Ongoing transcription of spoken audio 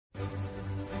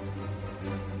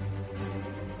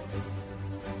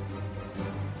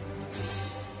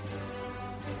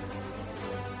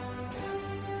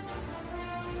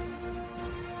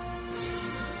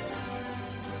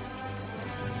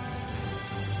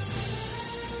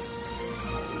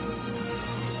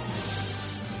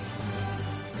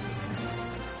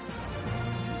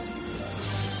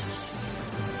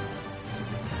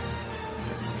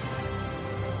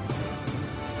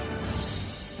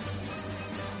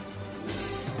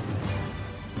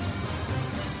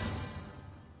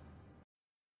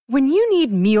When you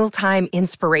need mealtime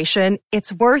inspiration,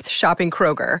 it's worth shopping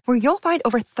Kroger, where you'll find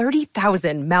over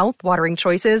 30,000 mouth-watering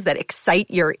choices that excite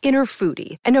your inner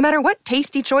foodie. And no matter what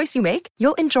tasty choice you make,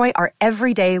 you'll enjoy our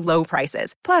everyday low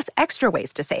prices, plus extra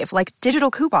ways to save, like digital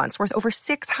coupons worth over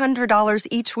 $600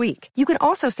 each week. You can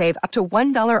also save up to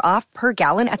 $1 off per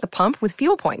gallon at the pump with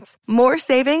fuel points. More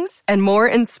savings and more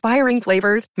inspiring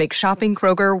flavors make shopping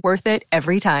Kroger worth it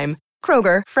every time.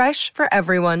 Kroger, fresh for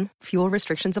everyone. Fuel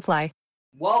restrictions apply.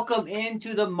 Welcome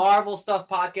into the Marvel Stuff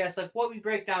Podcast, like what we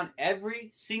break down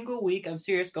every single week. I'm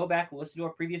serious. Go back and listen to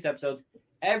our previous episodes.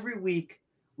 Every week,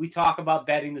 we talk about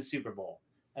betting the Super Bowl.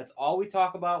 That's all we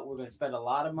talk about. We're going to spend a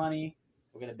lot of money.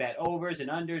 We're going to bet overs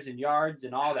and unders and yards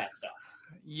and all that stuff.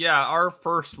 Yeah, our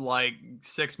first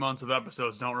 6 months of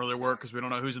episodes don't really work because we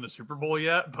don't know who's in the Super Bowl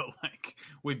yet, but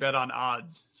we bet on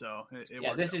odds, so it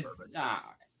works. This is perfect.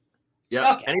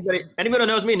 Yeah. Okay. Anybody who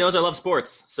knows me knows I love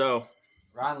sports. So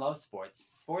Ron loves sports.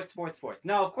 Sports.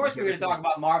 No, of course we're going to talk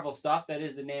about Marvel stuff. That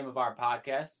is the name of our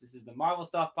podcast. This is the Marvel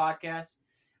Stuff Podcast.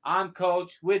 I'm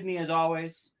Coach. With me, as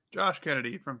always, Josh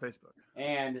Kennedy from Facebook.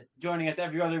 And joining us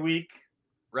every other week,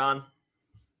 Ron,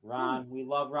 we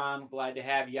love Ron. Glad to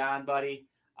have you on, buddy.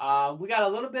 We got a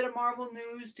little bit of Marvel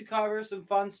news to cover, some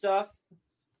fun stuff.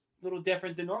 A little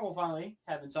different than normal, finally,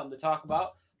 having something to talk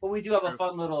about. But we do have a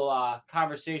fun little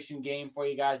conversation game for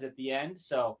you guys at the end,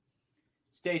 so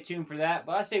stay tuned for that.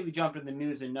 But I say we jump into the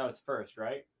news and notes first,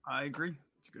 right? I agree.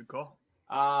 It's a good call.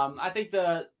 I think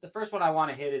the first one I want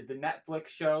to hit is the Netflix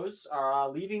shows are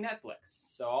leaving Netflix.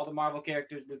 So all the Marvel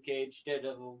characters, Luke Cage,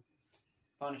 Daredevil,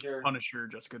 Punisher,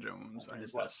 Jessica Jones, and Iron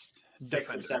what, Fist,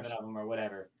 6 or 7 of them or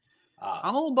whatever.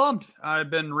 I'm a little bummed. I've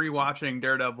been rewatching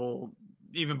Daredevil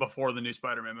even before the new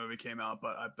Spider-Man movie came out,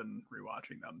 but I've been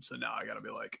rewatching them. So now I got to be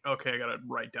like, okay, I got to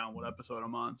write down what episode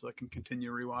I'm on so I can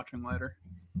continue rewatching later.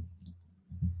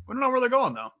 We don't know where they're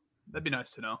going, though. That'd be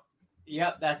nice to know.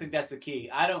 Yep, I think that's the key.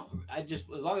 As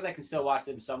long as I can still watch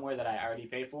them somewhere that I already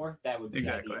pay for, that would be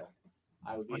exactly.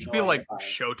 ideal. It should be like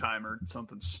Showtime or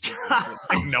something stupid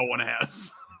that no one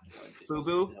has.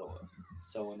 Fubu.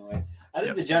 So annoying. I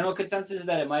think the general consensus is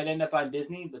that it might end up on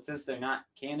Disney, but since they're not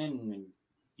canon, and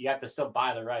you have to still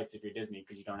buy the rights if you're Disney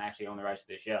because you don't actually own the rights to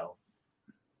the show.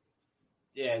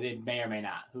 Yeah, they may or may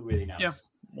not. Who really knows? Yeah,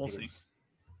 we'll see.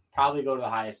 Probably go to the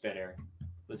highest bidder.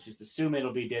 Let's just assume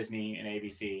it'll be Disney and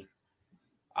ABC.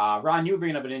 Ron, you were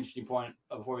bringing up an interesting point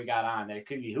before we got on that it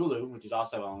could be Hulu, which is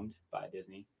also owned by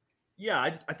Disney.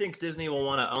 Yeah, I think Disney will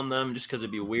want to own them just because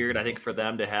it'd be weird. I think for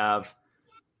them to have,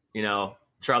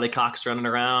 Charlie Cox running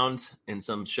around in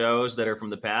some shows that are from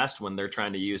the past when they're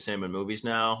trying to use him in movies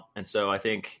now. And so I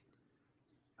think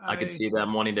I could see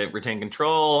them wanting to retain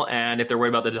control. And if they're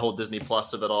worried about the whole Disney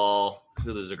Plus of it all,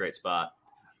 Hulu's a great spot.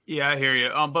 Yeah, I hear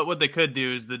you. But what they could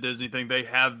do is the Disney thing. They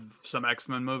have some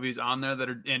X-Men movies on there that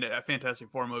are in Fantastic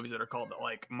Four movies that are called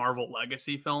Marvel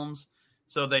Legacy films.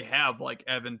 So they have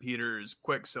Evan Peters,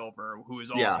 Quicksilver, who is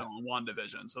also on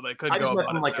WandaVision. So they could go about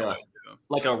it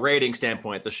from a rating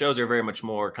standpoint. The shows are very much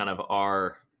more kind of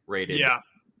R rated. Yeah.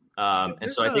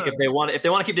 And so I think if they want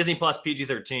to keep Disney Plus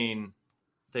PG-13,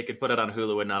 they could put it on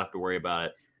Hulu and not have to worry about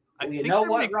it. You know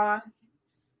what, Ron?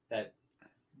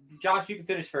 Josh, you can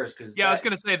finish first. I was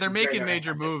going to say, they're making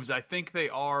major moves. I think they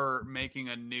are making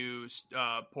a new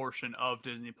portion of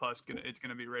Disney Plus. It's going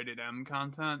to be rated M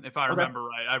content, if I remember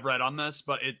right. I've read on this,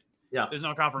 but there's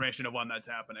no confirmation of when that's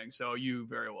happening. So you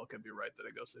very well could be right that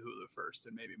it goes to Hulu first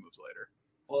and maybe moves later.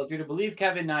 Well, if you're to believe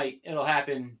Kevin Knight, it'll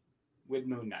happen with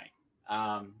Moon Knight.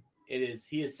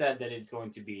 He has said that it's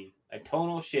going to be a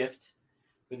tonal shift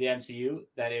for the MCU,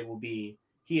 that it will be,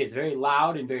 he is very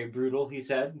loud and very brutal, he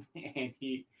said, and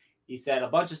he said a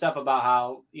bunch of stuff about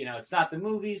how, it's not the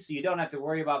movies, so you don't have to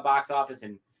worry about box office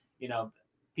and,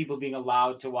 people being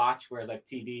allowed to watch, whereas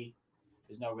TV,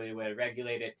 there's no really way to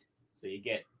regulate it. So you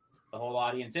get the whole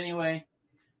audience anyway.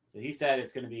 So he said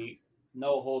it's going to be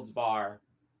no holds bar.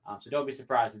 So don't be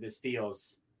surprised if this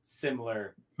feels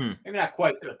similar. Maybe not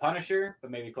quite to the Punisher,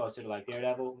 but maybe closer to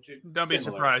Daredevil. Don't be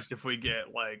surprised if we get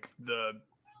the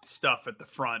stuff at the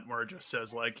front where it just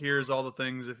says here's all the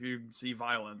things if you see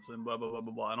violence and blah blah blah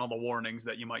blah blah, and all the warnings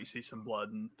that you might see some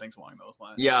blood and things along those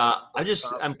lines. Yeah,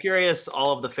 I'm curious,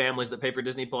 all of the families that pay for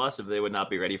Disney Plus, if they would not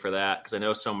be ready for that, because I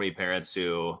know so many parents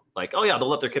who they'll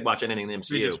let their kid watch anything in the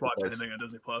MCU. Just watch anything on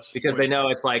Disney Plus because they know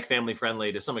it's family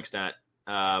friendly to some extent.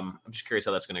 I'm just curious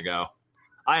how that's going to go.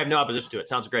 I have no opposition to it.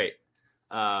 Sounds great.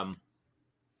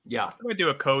 Yeah, they might do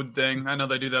a code thing. I know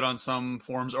they do that on some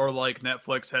forums, or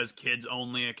Netflix has kids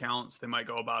only accounts. They might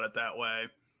go about it that way.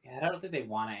 Yeah, I don't think they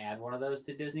want to add one of those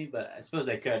to Disney, but I suppose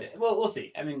they could. Well, we'll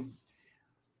see. I mean,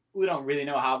 we don't really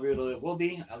know how brutal it will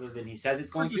be, other than he says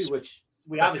it's going to be, which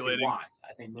we obviously want.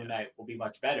 I think Moon Knight will be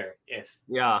much better if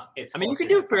it's. I mean, you could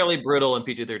do fairly brutal in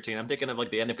PG-13. I'm thinking of like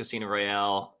the end of Casino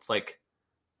Royale. It's like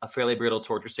a fairly brutal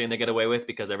torture scene they get away with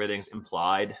because everything's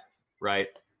implied, right?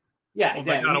 Yeah,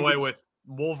 exactly. They got away with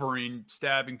Wolverine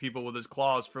stabbing people with his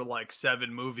claws for like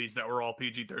 7 movies that were all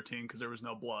PG-13 because there was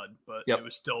no blood, but it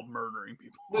was still murdering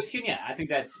people. Which, I think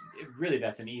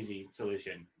that's an easy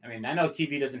solution. I mean, I know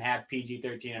TV doesn't have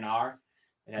PG-13 and R.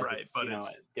 It has its, but it's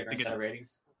a different set of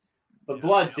ratings. But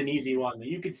blood's an easy one.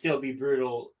 You could still be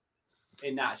brutal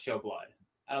and not show blood.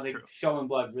 I don't think showing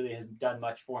blood really has done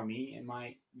much for me in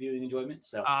my viewing enjoyment.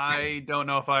 So I don't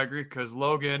know if I agree because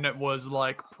Logan was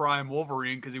like prime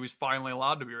Wolverine because he was finally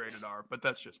allowed to be rated R, but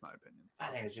that's just my opinion. I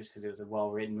think it's just because it was a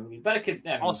well-written movie, but it could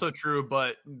also true.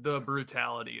 But the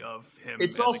brutality of him,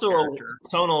 it's also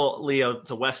tonally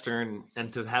it's a Western,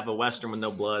 and to have a Western with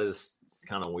no blood is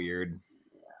kind of weird.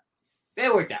 They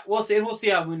worked out. We'll see, and we'll see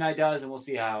how Moon Knight does, and we'll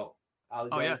see how.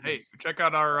 Hey, check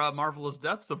out our Marvelous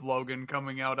Depths of Logan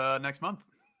coming out next month.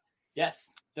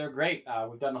 Yes, they're great.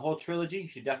 We've done the whole trilogy. You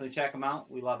should definitely check them out.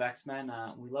 We love X-Men.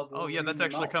 We love Wolverine. That's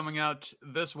actually coming out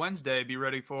this Wednesday. Be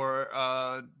ready for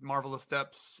Marvelous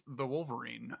Depths, The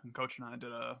Wolverine. Coach and I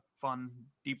did a fun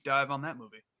deep dive on that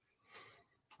movie.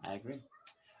 I agree. In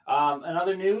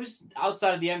other news,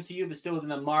 outside of the MCU, but still within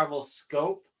the Marvel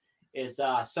scope, is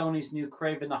Sony's new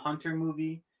Kraven the Hunter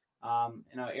movie.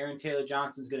 Aaron Taylor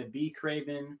Johnson's going to be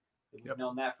Kraven. We've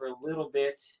known that for a little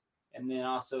bit. And then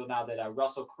also now that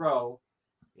Russell Crowe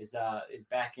is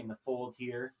back in the fold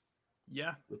here.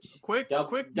 Yeah. Which quick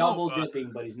double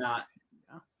dipping, but he's not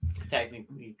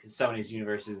technically because Sony's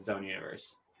universe is its own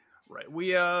universe. Right.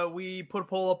 We put a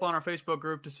poll up on our Facebook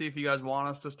group to see if you guys want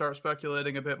us to start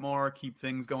speculating a bit more, keep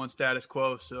things going status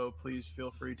quo. So please feel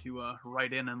free to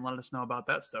write in and let us know about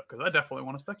that stuff because I definitely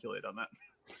want to speculate on that.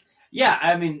 Yeah,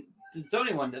 I mean, the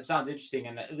Sony one that sounds interesting,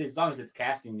 and as long as it's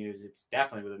casting news, it's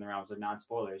definitely within the realms of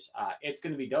non-spoilers. It's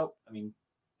going to be dope. I mean,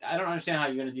 I don't understand how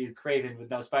you're going to do Kraven with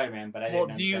no Spider-Man, but I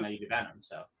didn't understand how you do Venom.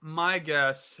 So my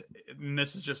guess, and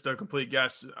this is just a complete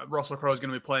guess, Russell Crowe is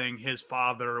going to be playing his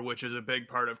father, which is a big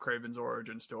part of Kraven's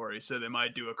origin story. So they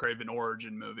might do a Kraven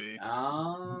origin movie.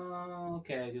 Oh,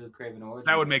 okay, do a Kraven origin.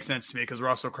 That would make sense to me because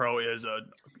Russell Crowe is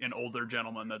an older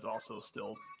gentleman that's also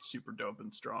still super dope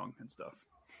and strong and stuff.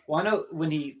 Well, I know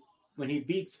when he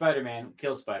beats Spider-Man,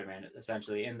 kills Spider-Man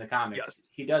essentially in the comics,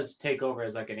 he does take over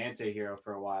as like an anti-hero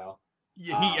for a while.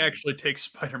 Yeah, he actually takes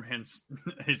Spider-Man's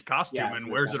his costume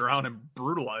and wears it around and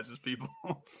brutalizes people.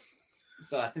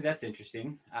 So I think that's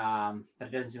interesting. But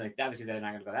it doesn't seem like obviously they're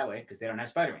not going to go that way because they don't have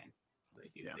Spider-Man.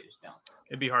 They just don't.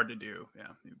 It'd be hard to do. Yeah,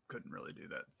 you couldn't really do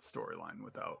that storyline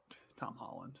without Tom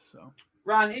Holland. So,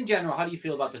 Ron, in general, how do you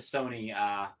feel about the Sony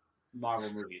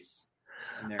Marvel movies?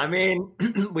 I mean,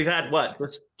 we've had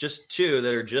just 2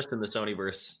 that are just in the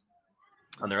Sonyverse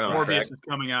on their own. Morbius is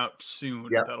coming out soon.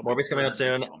 Yeah, Morbius coming out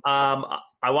soon.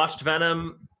 I watched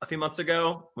Venom a few months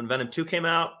ago when Venom 2 came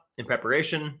out in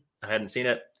preparation. I hadn't seen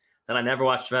it. Then I never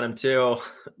watched Venom 2.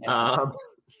 I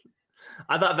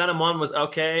thought Venom 1 was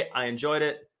okay. I enjoyed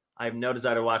it. I have no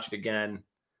desire to watch it again.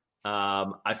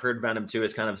 I've heard Venom 2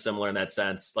 is kind of similar in that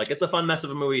sense. Like, it's a fun mess of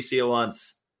a movie. See it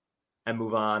once and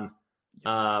move on.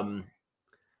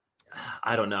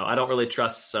 I don't know. I don't really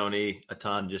trust Sony a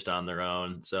ton just on their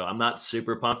own. So I'm not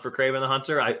super pumped for Kraven the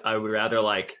Hunter. I would rather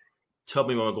like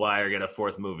Tobey Maguire get a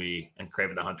 4th movie and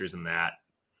Kraven the Hunter's in that.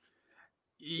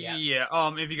 Yeah.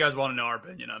 If you guys want to know our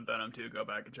opinion on Venom 2, go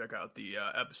back and check out the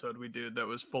episode we did that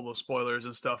was full of spoilers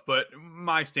and stuff. But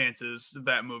my stance is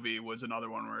that movie was another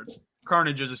one where it's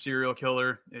Carnage is a serial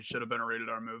killer. It should have been a rated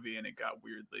R movie and it got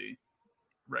weirdly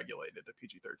regulated to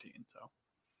PG-13. So.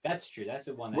 That's true. That's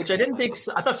the one. Which I didn't think.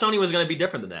 I thought Sony was going to be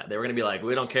different than that. They were going to be like,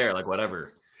 we don't care, like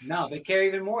whatever. No, they care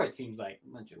even more. It seems like.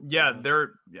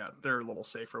 They're a little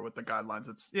safer with the guidelines.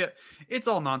 It's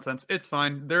all nonsense. It's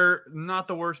fine. They're not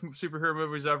the worst superhero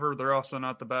movies ever. They're also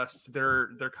not the best. They're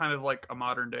kind of like a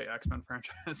modern day X-Men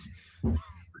franchise.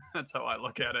 That's how I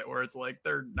look at it. Where it's like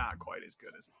they're not quite as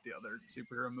good as the other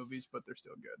superhero movies, but they're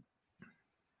still good.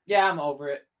 Yeah, I'm over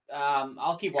it.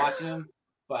 I'll keep watching them,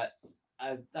 but.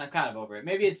 I'm kind of over it.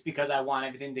 Maybe it's because I want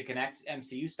everything to connect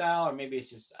MCU style, or maybe it's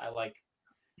just I like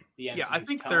the MCU. Yeah, I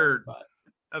think they're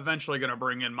eventually going to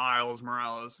bring in Miles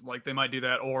Morales. Like they might do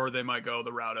that, or they might go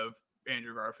the route of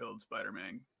Andrew Garfield,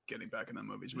 Spider-Man getting back in the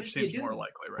movies, which seems more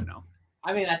likely right now.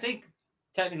 I mean, I think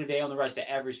technically they own the rights to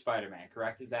every Spider-Man,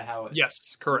 correct? Is that how it?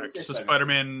 Yes, correct. So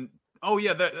Spider-Man. Oh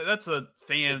yeah, that's a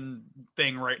fan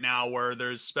thing right now where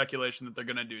there's speculation that they're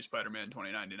going to do Spider-Man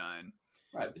 2099.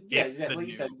 Right. But yeah, exactly what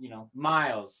you said,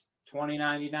 Miles,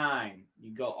 2099.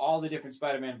 You go all the different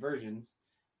Spider-Man versions.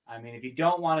 I mean, if you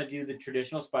don't want to do the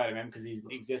traditional Spider-Man because he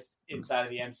exists inside of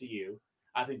the MCU,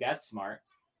 I think that's smart.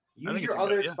 Use your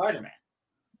other Spider-Man.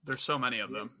 There's so many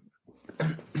of them.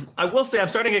 I will say I'm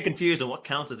starting to get confused on what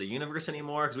counts as a universe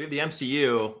anymore, because we have the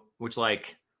MCU, which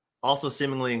like also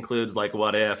seemingly includes like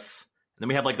What If, and then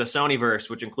we have like the Sonyverse,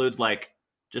 which includes like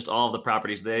just all of the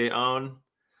properties they own.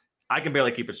 I can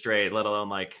barely keep it straight, let alone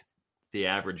like the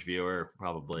average viewer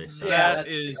probably. So. Yeah, that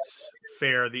is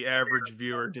fair. The average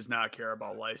viewer does not care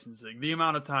about licensing. The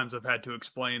amount of times I've had to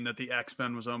explain that the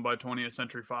X-Men was owned by 20th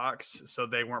Century Fox, so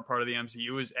they weren't part of the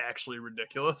MCU, is actually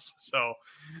ridiculous. So,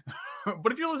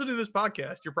 but if you're listening to this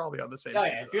podcast, you're probably on the same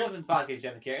page. Yeah, if you're listening to the podcast, you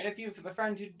have to care. And if you have a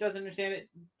friend who doesn't understand it,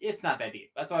 it's not that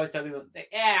deep. That's why I always tell people,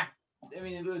 I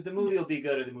mean, the movie will be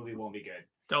good or the movie won't be good.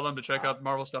 Tell them to check out the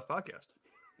Marvel Stuff podcast.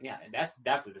 Yeah, that's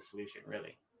definitely the solution,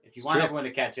 really. If you want everyone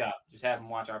to catch up, just have them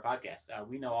watch our podcast.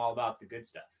 We know all about the good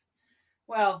stuff.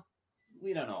 Well,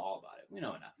 we don't know all about it. We know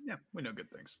enough. Yeah, we know good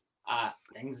things.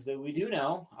 Things that we do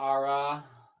know are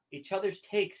each other's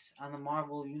takes on the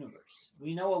Marvel universe.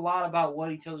 We know a lot about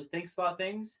what each other thinks about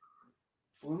things.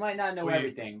 We might not know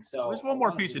everything. So there's one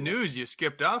more piece of news you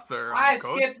skipped off there. I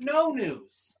skipped no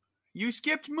news. You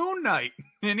skipped Moon Knight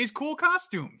and his cool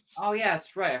costumes. Oh, yeah,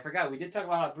 that's right. I forgot. We did talk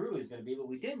about how brutal he's going to be, but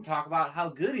we didn't talk about how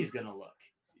good he's going to look.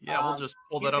 Yeah, we'll just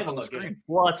pull that up on the screen. Good.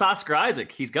 Well, it's Oscar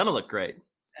Isaac. He's going to look great.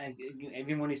 And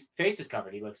even when his face is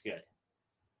covered, he looks good.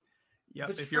 Yeah,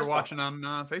 if you're watching on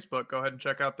Facebook, go ahead and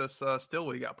check out this still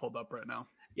we got pulled up right now.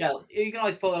 Yeah, you can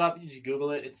always pull it up. You just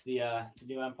Google it. It's the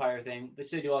New Empire thing, which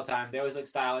they do all the time. They always look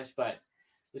stylish, but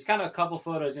there's kind of a couple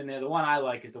photos in there. The one I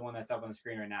like is the one that's up on the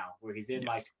screen right now, where he's in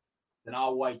like an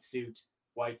all-white suit,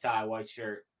 white tie, white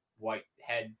shirt, white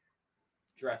head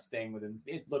dress thing with him.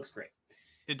 It looks great.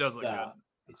 It does look good.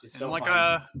 It's just so like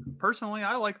fun. Personally,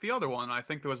 I like the other one. I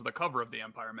think there was the cover of the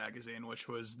Empire magazine, which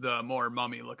was the more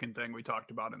mummy-looking thing we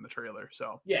talked about in the trailer.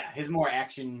 So yeah, his more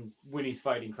action when he's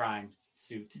fighting crime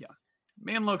suit. Yeah,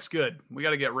 man looks good. We got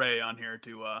to get Ray on here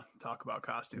to talk about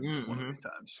costumes one of these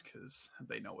times because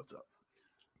they know what's up.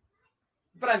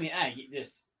 But I mean,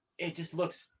 it just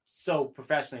looks so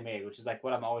professionally made, which is like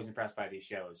what I'm always impressed by these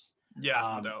shows.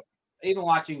 Yeah, no doubt. Even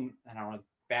watching, I don't want to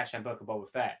bash on Book of Boba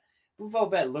Fett.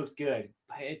 Boba Fett looked good,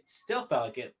 but it still felt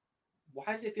like it.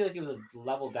 Why did it feel like it was a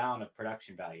level down of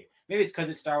production value? Maybe it's because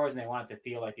it's Star Wars and they want it to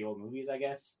feel like the old movies, I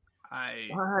guess.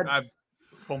 I've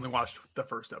only watched the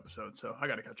first episode, so I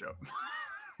got to catch up.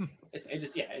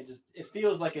 It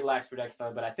feels like it lacks production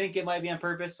value, but I think it might be on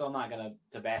purpose, so I'm not gonna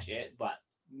bash it. But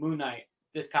Moon Knight,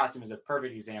 this costume is a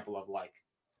perfect example of like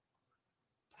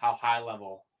how high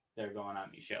level they're going on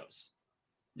these shows.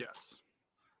 Yes,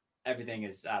 everything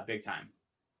is big time.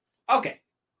 Okay.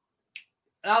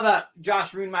 Now that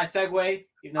Josh ruined my segue.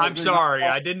 I'm sorry.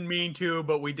 I didn't mean to,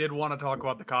 but we did want to talk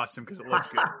about the costume because it looks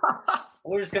good.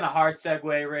 We're just going to hard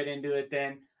segue right into it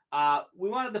then. We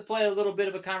wanted to play a little bit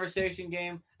of a conversation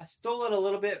game. I stole it a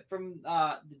little bit from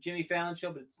the Jimmy Fallon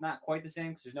show, but it's not quite the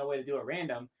same because there's no way to do it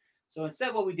random. So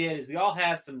instead what we did is we all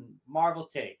have some Marvel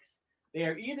takes. They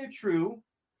are either true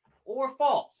or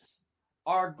false.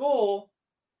 Our goal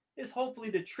is hopefully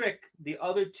to trick the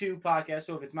other two podcasts.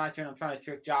 So if it's my turn, I'm trying to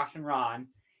trick Josh and Ron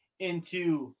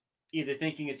into either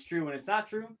thinking it's true when it's not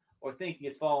true or thinking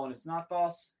it's false when it's not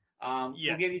false.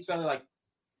 We'll give each other like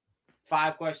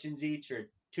 5 questions each or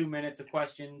 2 minutes of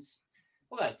questions.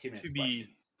 We'll have 2 minutes.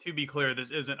 To be clear,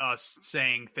 this isn't us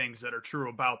saying things that are true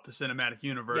about the cinematic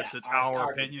universe. Yeah, it's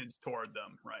our opinions toward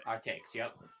them, right? Our takes,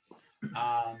 yep. You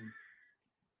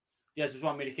guys just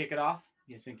want me to kick it off?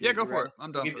 Yeah, go for it.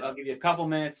 I'm done. I'll give you a couple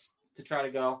minutes to try to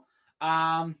go.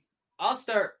 I'll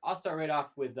start right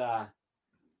off with a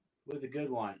good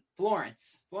one.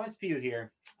 Florence Pugh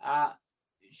here.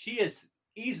 She has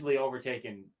easily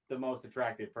overtaken the most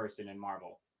attractive person in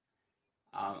Marvel.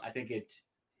 I think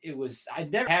it was.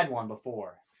 I'd never had one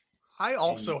before. I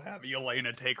also have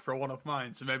Yelena take for one of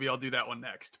mine, so maybe I'll do that one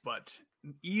next. But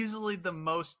easily the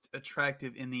most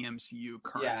attractive in the MCU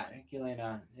currently. Yeah, I think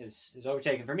Yelena is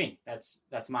overtaken for me. That's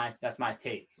my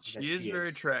take. She is very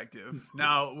attractive.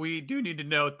 Now we do need to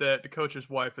note that the coach's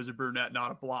wife is a brunette,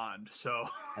 not a blonde. So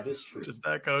that is true. Does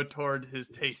that go toward his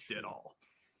taste at all?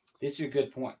 These are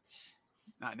good points.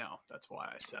 I know. That's why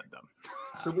I said them.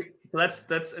 So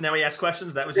that's and now we ask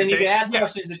questions. That was then you can ask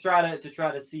questions to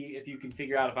try to see if you can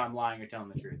figure out if I'm lying or telling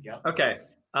the truth. Yep. Okay.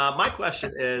 My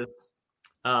question is,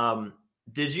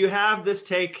 did you have this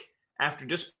take after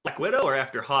just Black Widow or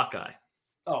after Hawkeye?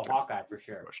 Oh, Hawkeye for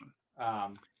sure.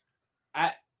 I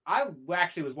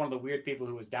actually was one of the weird people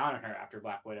who was down on her after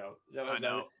Black Widow. I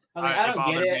know. I was like, I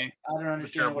don't get it. I don't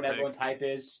understand what everyone's hype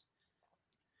is.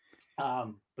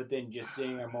 But then just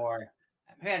seeing her more,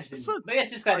 Maybe it's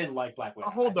just I didn't like Black Widow.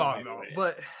 Hold on, though.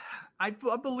 But I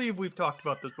believe we've talked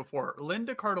about this before.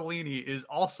 Linda Cardellini is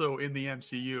also in the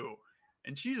MCU,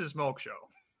 and she's a smoke show.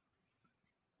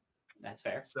 That's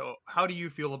fair. So how do you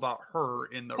feel about her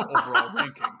in the overall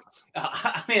rankings?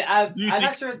 I mean, I'm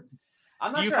not sure.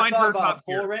 I'm not sure I thought about a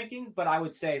full ranking, but I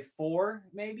would say 4,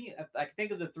 maybe. I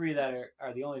think of the 3 that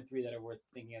are the only 3 that are worth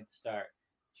thinking at the start.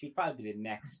 She'd probably be the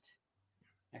next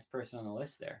person on the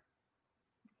list there.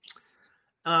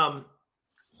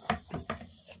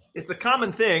 It's a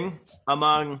common thing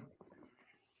among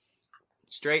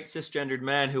straight cisgendered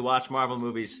men who watch Marvel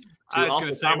movies. I was going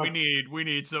to say we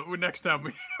need some next time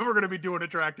we're going to be doing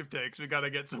attractive takes. We got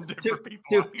to get some different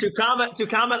people to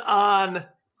comment on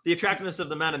the attractiveness of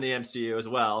the men in the MCU as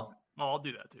well. Oh, I'll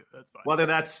do that too. That's fine. Whether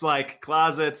that's like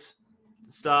closets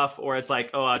stuff or it's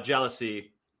like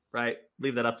jealousy, right?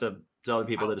 Leave that up to other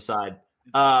people to decide.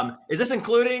 Is this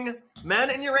including men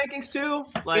in your rankings too?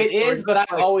 Like it is, but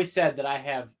I've always said that I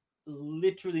have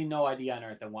literally no idea on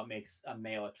earth on what makes a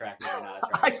male attractive or not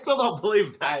attractive. I still don't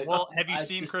believe that. Have you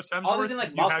seen Chris Hemsworth? Other than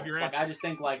like muscles, I just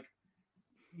think like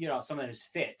someone who's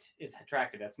fit is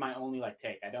attractive. That's my only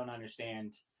take. I don't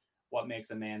understand what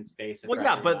makes a man's face attractive.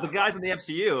 Well, yeah, but the guys in the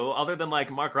MCU, other than like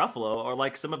Mark Ruffalo, are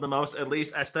like some of the most at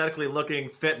least aesthetically looking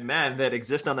fit men that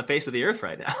exist on the face of the earth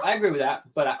right now. I agree with that,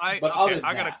 but I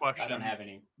got a question. I don't have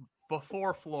any.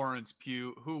 Before Florence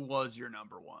Pugh, who was your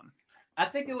number 1? I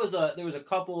think there was a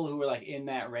couple who were like in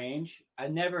that range. I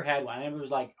never had one. I never was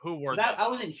like, who were that? I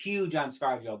wasn't huge on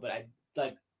ScarJo, but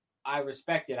I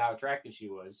respected how attractive she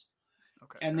was.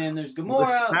 Okay. And then there's Gamora.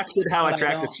 Respected how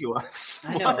attractive she was.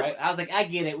 I know, right? I was like, I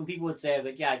get it. When people would say,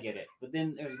 yeah, I get it. But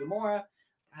then there's Gamora.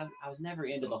 I was never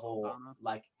into the whole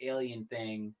alien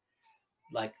thing,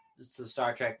 like the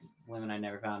Star Trek women. I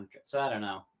never found. So I don't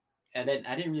know. And then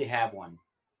I didn't really have one.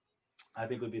 I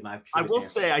think would be my. I will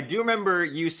say, I do remember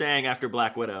you saying after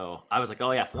Black Widow, I was like,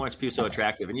 oh yeah, Florence Pugh so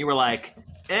attractive, and you were like,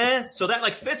 so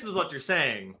that fits with what you're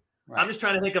saying. Right. I'm just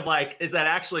trying to think of is that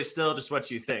actually still just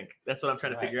what you think? That's what I'm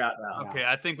trying to figure out now. Okay,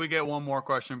 I think we get one more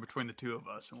question between the two of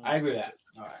us. I agree with that.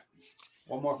 All right,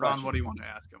 one more question. Ron, what do you want to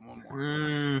ask him? One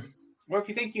more. Or if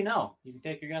you think you can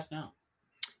take your guess now.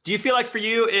 Do you feel like for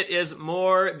you it is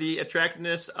more the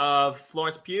attractiveness of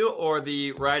Florence Pugh or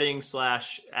the writing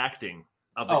 / acting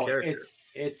of the character?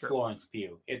 It's Florence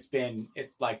Pugh. It's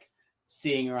like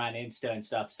seeing her on Insta and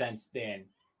stuff since then.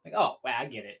 Like, oh, wow, I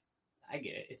get it.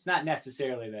 It's not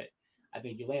necessarily that I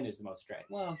think Yelena is the most attractive.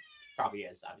 Well, probably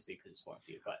is, obviously, because it's Florence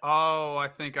Pugh. But I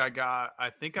think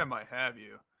I might have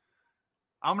you.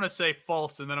 I'm gonna say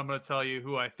false, and then I'm gonna tell you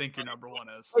who I think your number 1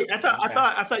 is. Wait, I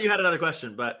thought you had another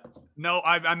question, but no,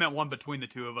 I meant one between the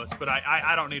two of us. But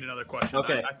I don't need another question.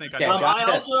 Okay, I think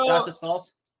Josh is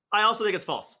false. I also think it's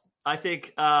false. I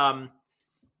think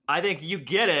you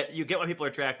get it. You get why people are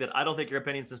attracted. I don't think your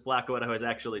opinion since Black Widow has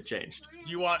actually changed.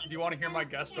 Do you want to hear my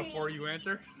guess before you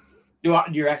answer? You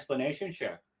want your explanation?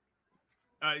 Sure.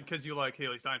 Because you like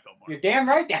Haley Steinfeld more. You're damn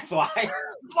right. That's why.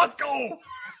 Let's go.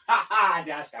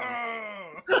 Josh.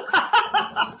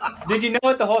 Did you know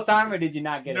it the whole time, or did you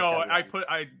not get it? No, I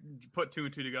put 2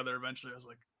 and 2 together. Eventually, I was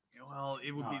like, well,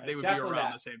 they would be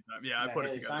around the same time. Yeah, I put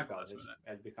it together.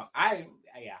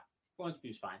 Florence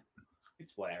Pugh's fine.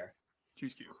 It's whatever.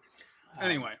 She's cute.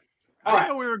 Anyway, I didn't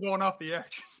know we were going off the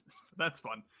actresses. That's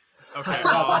fun. Okay.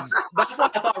 That's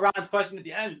why I thought Ron's question at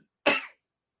the end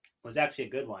was actually a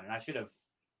good one, and I should have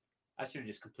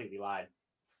just completely lied.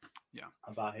 Yeah.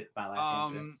 About my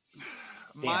last answer.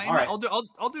 Mine. Right. I'll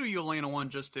do Yelena one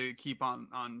just to keep on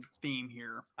theme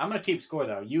here. I'm gonna keep score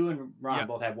though. You and Ron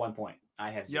both have 1 point.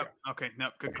 I have 0. Yep. Okay.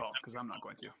 Nope. Good call because I'm not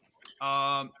going to.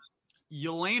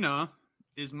 Yelena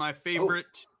is my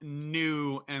favorite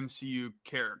new MCU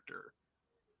character.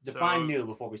 Define new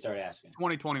before we start asking.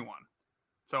 2021.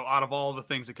 So out of all the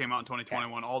things that came out in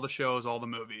 2021, all the shows, all the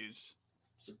movies,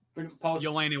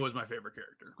 Yelena was my favorite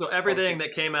character. So everything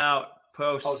that came out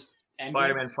post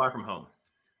Spider-Man Far From Home.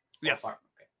 Yes. Okay.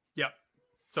 Yep.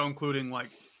 So including like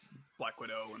Black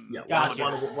Widow and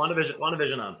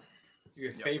WandaVision on.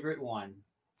 Your favorite one.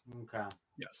 Okay.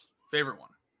 Yes. Favorite one.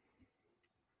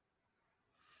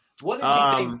 What did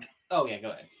you think? Oh, yeah,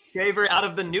 go ahead. Favorite out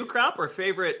of the new crop or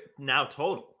favorite now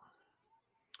total?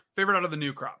 Favorite out of the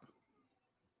new crop.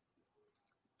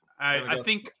 I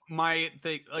think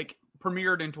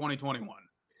premiered in 2021.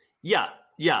 Yeah.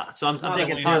 So I'm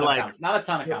thinking not a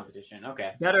ton of competition.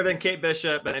 Okay. Better than Kate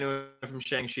Bishop, but anyone from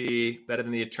Shang-Chi, better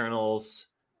than the Eternals,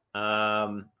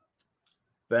 better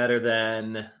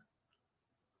than.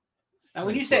 And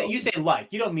when you say like,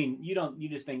 you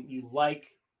just think you like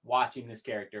watching this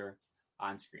character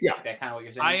on screen. Yeah. Is that kind of what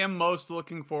you're saying? I am most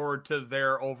looking forward to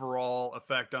their overall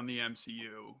effect on the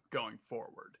MCU going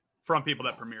forward from people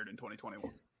that premiered in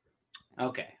 2021.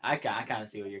 Okay. I kind of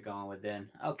see where you're going with then.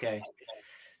 Okay.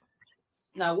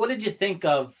 Now, what did you think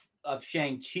of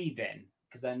Shang-Chi then?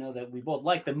 Because I know that we both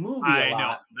like the movie a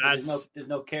lot. There's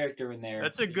no character in there.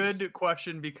 That's a good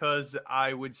question because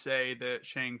I would say that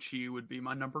Shang-Chi would be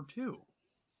my number 2.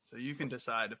 So you can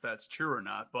decide if that's true or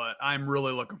not. But I'm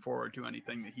really looking forward to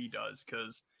anything that he does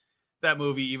because that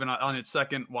movie, even on its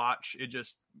second watch, it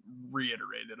just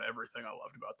reiterated everything I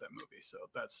loved about that movie. So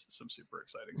that's some super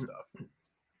exciting stuff.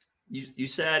 You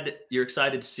said you're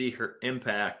excited to see her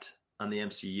impact on the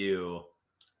MCU.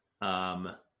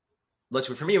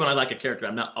 For me, when I like a character,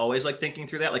 I'm not always like thinking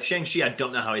through that. Like Shang-Chi, I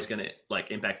don't know how he's going to like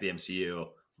impact the MCU.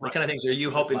 What kind of things are you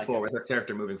hoping for with her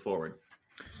character moving forward?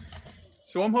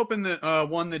 So I'm hoping that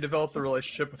one, they develop the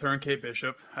relationship with her and Kate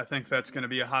Bishop. I think that's going to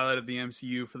be a highlight of the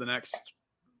MCU for the next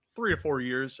 3 or 4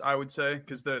 years, I would say,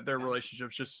 because their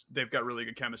relationship's they've got really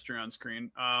good chemistry on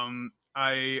screen.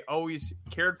 I always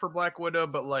cared for Black Widow,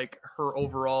 but like her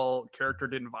overall character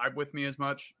didn't vibe with me as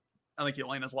much. I think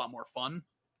Yelena's a lot more fun.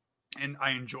 And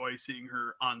I enjoy seeing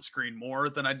her on screen more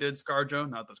than I did ScarJo.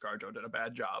 Not that ScarJo did a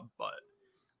bad job, but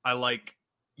I like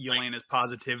Yelena's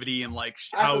positivity and like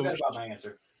how. I feel good about my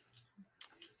answer.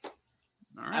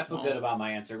 All right, I feel good about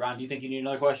my answer. Ron, do you think you need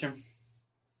another question?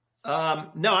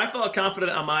 No, I felt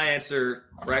confident on my answer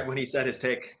right when he said his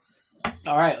take.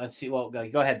 All right, let's see. Well,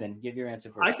 go ahead then. Give your answer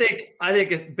first. I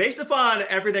think based upon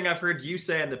everything I've heard you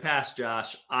say in the past,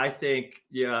 Josh, I think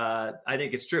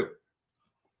it's true.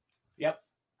 Yep.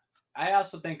 I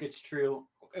also think it's true,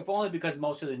 if only because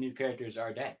most of the new characters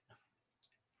are dead.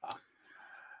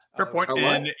 Fair point.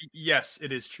 And yes,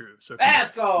 it is true. So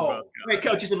let's go. Wait,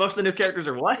 Coach, you said most of the new characters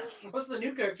are what? Most of the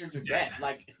new characters are dead.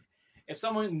 Like, if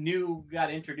someone new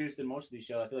got introduced in most of these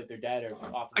shows, I feel like they're dead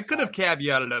or off. I could have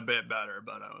caveated a bit better,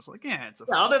 but I was like, yeah, it's a.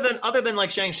 Yeah, other than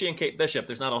like Shang-Chi and Kate Bishop,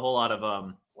 there's not a whole lot of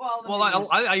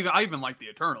I even like the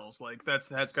Eternals. Like that's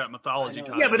got mythology.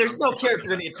 Yeah, but there's no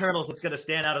character in the Eternals that's going to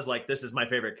stand out as like this is my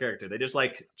favorite character. They just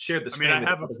like shared the screen. I mean, I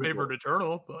have a favorite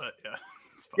Eternal, but yeah.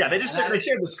 Yeah, they shared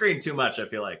the screen too much. I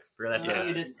feel like for that.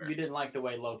 You didn't like the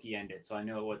way Loki ended, so I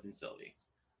knew it wasn't Sylvie.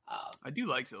 I do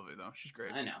like Sylvie though; she's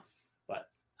great. I know, but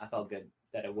I felt good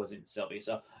that it wasn't Sylvie.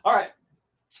 So, all right,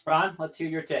 Ron, let's hear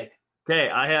your take.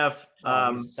 Okay, I have.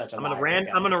 I'm gonna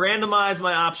randomize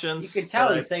my options. You can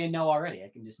tell he's saying no already. I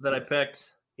can just I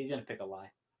picked. He's gonna pick a lie.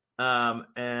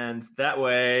 And that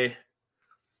way,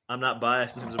 I'm not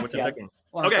biased in terms of what you're picking.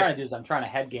 What I'm trying to do is I'm trying to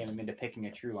head game him into picking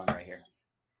a true one right here.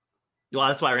 Well,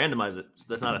 that's why I randomize it. So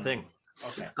that's not a thing.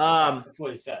 Okay. That's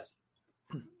what he says.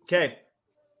 Okay.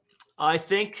 I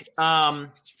think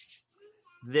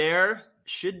there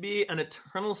should be an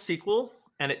Eternal sequel,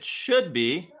 and it should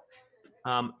be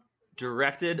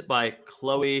directed by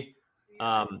Chloe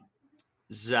Zhao.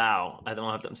 I don't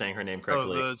know if I'm saying her name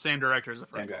correctly. Oh, the same director as the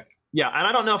first one. Yeah, and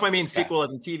I don't know if I mean sequel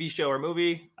as in TV show or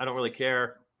movie. I don't really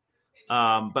care.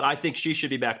 But I think she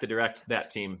should be back to direct that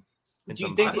team.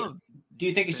 Do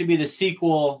you think it should be the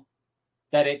sequel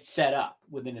that it set up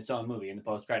within its own movie in the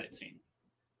post-credit scene?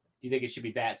 Do you think it should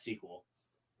be that sequel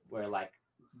where like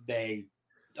they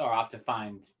are off to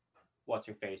find what's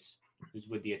her face who's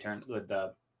with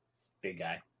the big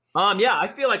guy? Yeah, I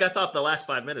thought the last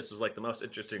 5 minutes was like the most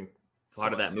interesting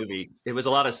part of that movie. It was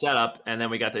a lot of setup, and then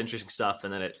we got to interesting stuff,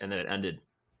 and then it ended.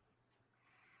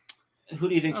 Who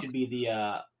do you think should be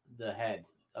the head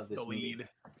of this movie?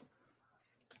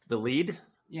 The lead?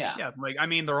 Yeah. Yeah, like I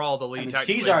mean, they're all the lead.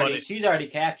 She's already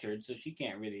captured, so she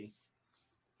can't really.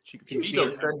 She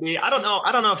still could be. I don't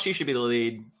know if she should be the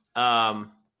lead.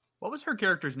 What was her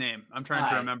character's name? I'm trying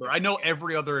to remember. I know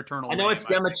every other Eternal. I know it's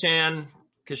Gemma Chan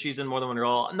because she's in more than one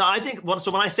role. No, I think.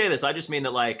 So when I say this, I just mean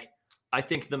that like I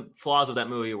think the flaws of that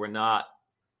movie were not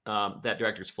that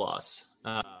director's flaws.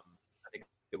 I think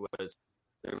there was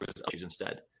issues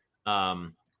instead.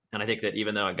 And I think that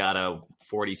even though it got a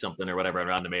 40-something or whatever on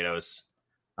Rotten Tomatoes,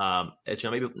 it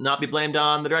should maybe not be blamed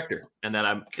on the director. And then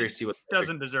I'm curious to see what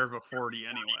doesn't deserve a 40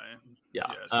 anyway.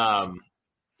 Yeah.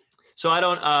 So I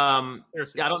don't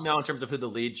know in terms of who the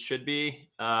lead should be.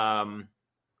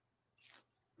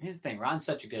 Here's the thing: Ron's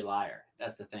such a good liar.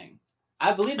 That's the thing.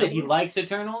 I believe that he likes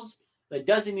Eternals, but it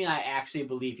doesn't mean I actually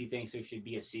believe he thinks there should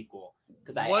be a sequel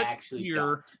because I actually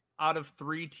don't. Out of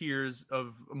 3 tiers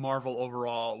of Marvel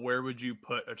overall, where would you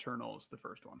put Eternals, the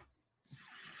first one?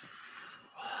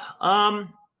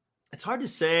 It's hard to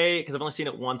say because I've only seen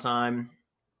it one time.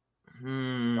 It's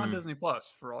on Disney Plus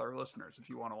for all our listeners if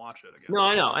you want to watch it again. No,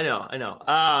 I know.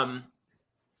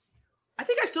 I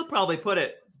think I still probably put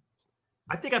it.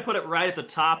 I think I put it right at the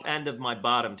top end of my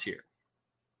bottom tier.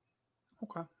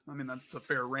 Okay. I mean, that's a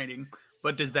fair rating.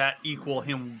 But does that equal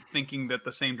him thinking that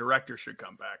the same director should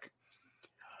come back?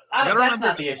 That's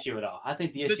not the issue at all. I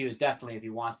think the issue is definitely if he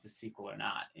wants the sequel or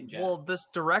not in general. Well, this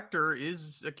director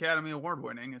is Academy Award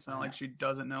winning. It's not like she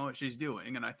doesn't know what she's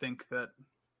doing. And I think that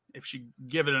if she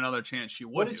give it another chance, she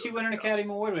would. What did she win an Academy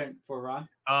Award for, Ron?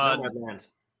 No, I was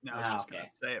just going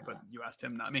to say it, but you asked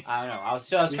him, not me. I don't know. I was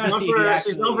trying to see if he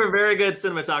actually... She's known for very good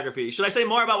cinematography. Should I say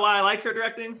more about why I like her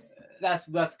directing? That's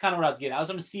kind of what I was getting. I was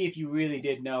going to see if you really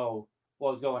did know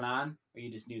what was going on, or you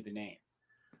just knew the name.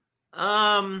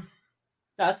 No,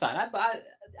 that's fine.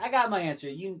 I got my answer.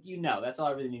 You know. That's all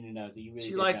I really need to know. Is that you really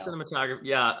she likes cinematography.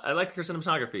 Yeah, I like her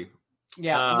cinematography.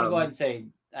 Yeah, I'm gonna go ahead and say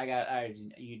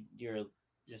you're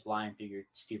just lying through your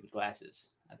stupid glasses.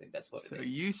 I think that's what it is. So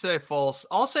you say false.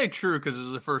 I'll say true because this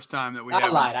is the first time that we. I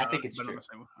lied. I think it's true.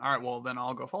 All right. Well, then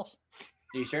I'll go false.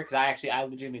 Are you sure? Because I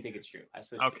legitimately think it's true. I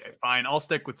switched. Okay, fine. I'll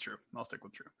stick with true.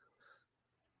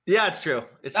 Yeah, it's true.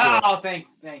 It's true. Oh, thank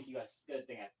you. That's a good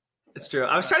thing. It's true.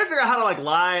 I was trying to figure out how to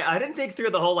lie. I didn't think through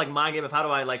the whole mind game of how do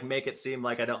I make it seem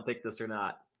like I don't think this or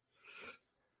not.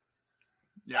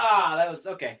 Yeah. That was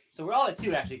okay. So we're all at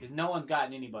 2 actually because no one's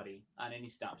gotten anybody on any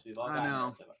stumps. We've all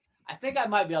gotten. I think I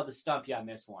might be able to stump you on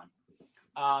this one.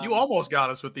 You almost got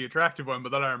us with the attractive one,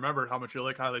 but then I remembered how much you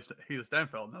like Haley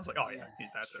Steinfeld, and I was like, "Oh yeah,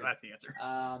 that's the answer."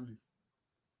 I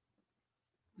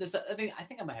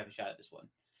think I might have a shot at this one.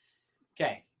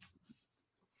 Okay.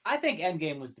 I think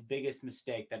Endgame was the biggest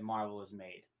mistake that Marvel has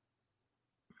made.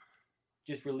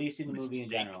 Just releasing the movie in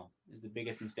general is the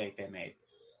biggest mistake they made.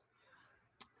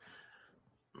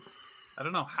 I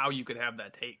don't know how you could have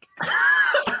that take.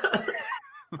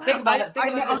 Think about it.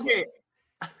 Okay.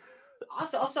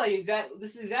 I'll tell you exactly.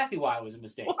 This is exactly why it was a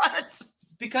mistake. What?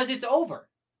 Because it's over.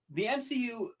 The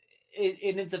MCU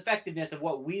in its effectiveness of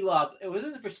what we love. It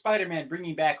wasn't for Spider-Man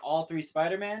bringing back all 3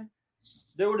 Spider-Man.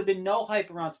 There would have been no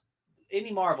hype around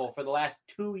any Marvel for the last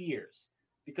 2 years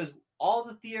because all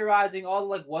the theorizing, all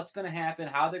the what's going to happen,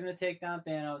 how they're going to take down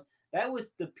Thanos, that was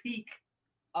the peak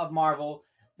of Marvel.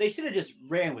 They should have just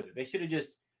ran with it. They should have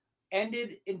just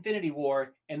ended Infinity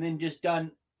War and then just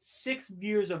done 6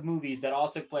 years of movies that all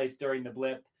took place during the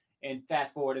blip and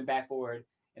fast forward and back forward,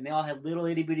 and they all had little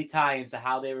itty bitty tie-ins to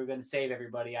how they were going to save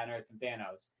everybody on Earth from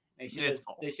Thanos. They should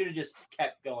have just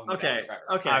kept going. Okay.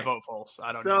 I vote false.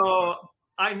 I don't. So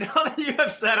I know that you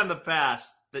have said in the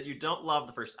past that you don't love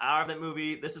the first hour of that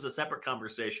movie. This is a separate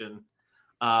conversation.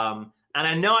 And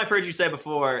I know I've heard you say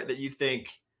before that you think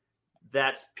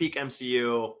that's peak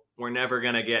MCU. We're never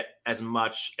going to get as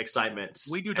much excitement.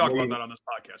 We do talk about that on this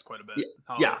podcast quite a bit.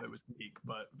 Yeah. It was peak,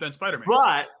 but then Spider-Man.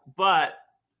 But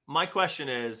my question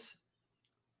is,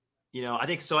 I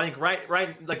think right.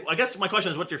 I guess my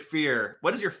question is, what's your fear?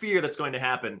 What is your fear that's going to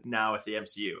happen now with the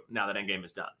MCU, now that Endgame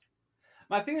is done?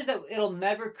 My fear is that it'll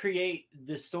never create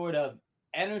the sort of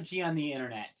energy on the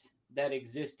internet that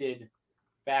existed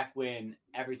back when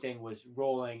everything was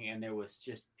rolling and there was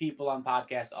just people on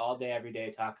podcasts all day, every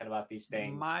day talking about these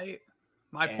things. My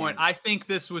point, I think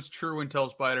this was true until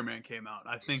Spider-Man came out.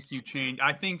 I think you changed.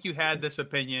 I think you had this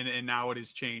opinion and now it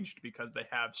has changed because they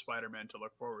have Spider-Man to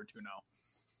look forward to now.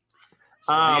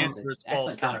 So the answer is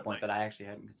excellent counterpoint that I actually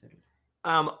hadn't considered.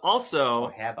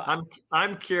 Also,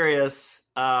 I'm curious,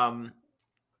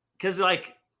 because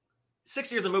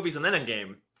 6 years of movies and then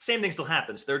Endgame, same thing still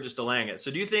happens. They're just delaying it. So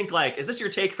do you think is this your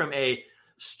take from a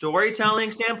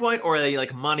storytelling standpoint or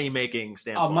a money making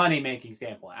standpoint? Oh, money making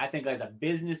standpoint. I think as a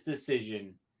business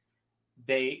decision,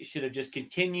 they should have just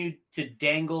continued to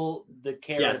dangle the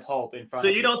carrot of hope in front.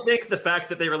 So you don't think the fact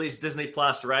that they released Disney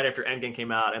Plus right after Endgame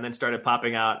came out and then started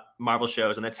popping out Marvel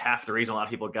shows, and that's half the reason a lot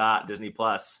of people got Disney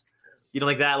Plus, you don't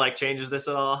think that changes this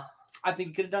at all? I think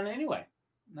you could have done it anyway.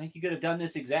 You could have done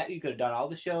this exactly. You could have done all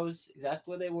the shows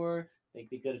exactly where they were. They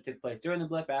could have took place during the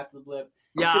blip, after the blip.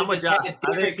 Yeah, I'm with Josh.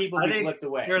 I think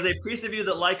away. There's a piece of you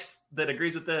that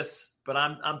agrees with this, but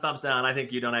I'm thumbs down. I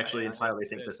think you don't actually entirely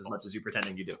think this as much as you're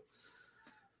pretending you do.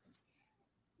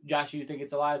 Josh, you think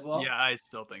it's a lie as well? Yeah, I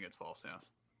still think it's false. Yes,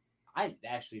 I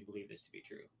actually believe this to be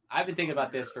true. I've been thinking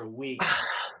about this for weeks.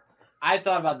 I've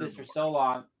thought about this for so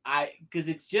long. Because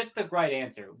it's just the right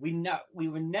answer. We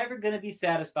were never going to be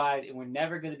satisfied, and we're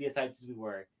never going to be as hyped as we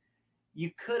were. You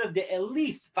could have, at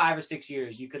least 5 or 6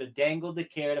 years, you could have dangled the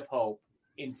carrot of hope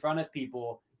in front of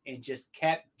people and just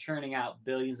kept churning out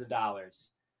billions of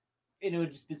dollars. And it would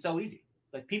have just been so easy.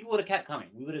 People would have kept coming.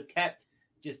 We would have kept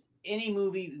just any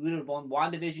movie. We would have won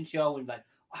WandaVision show and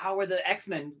how are the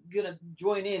X-Men going to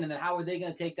join in? And then how are they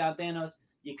going to take down Thanos?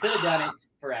 You could have done it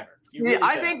forever.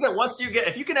 I think that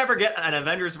if you can ever get an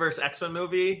Avengers versus X-Men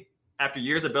movie after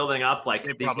years of building up like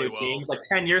these new teams, like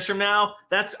 10 years from now,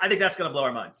 I think that's going to blow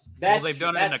our minds. They've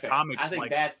done it in the comics. I think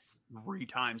that's 3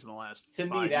 times in the last. To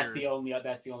me, that's the only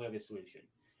other solution.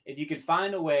 If you could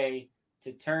find a way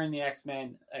to turn the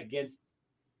X-Men against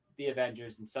the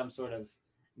Avengers in some sort of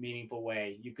meaningful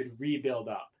way, you could rebuild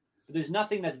up. But there's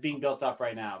nothing that's being built up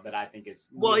right now that I think is.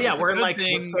 Well, yeah, we're in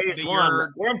phase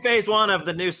 1. We're in phase 1 of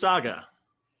the new saga.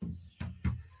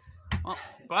 Well,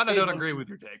 glad I don't agree with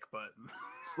your take, but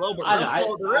slow burning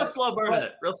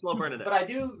it. But I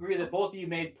do agree that both of you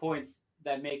made points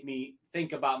that make me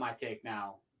think about my take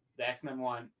now. The X-Men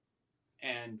one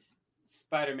and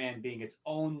Spider-Man being its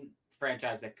own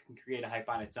franchise that can create a hype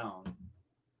on its own.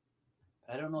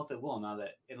 I don't know if it will now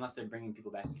that unless they're bringing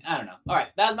people back. I don't know. All right,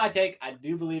 that's my take. I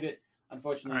do believe it.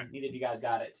 Unfortunately, neither of you guys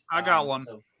got it. I got one.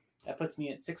 So that puts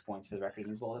me at 6 points for the record.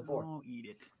 He's well at 4. Oh, eat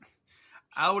it.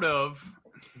 Out of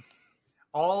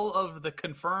all of the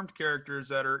confirmed characters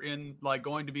that are in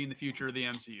going to be in the future of the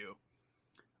MCU,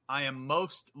 I am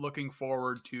most looking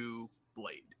forward to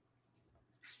Blade.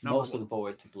 Looking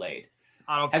forward to Blade.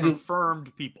 Out of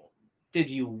confirmed people. Did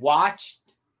you watch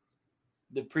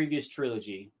the previous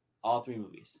trilogy, all 3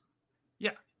 movies?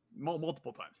 Yeah,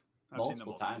 multiple times. I've seen them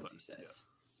multiple times. He says.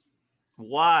 Yeah.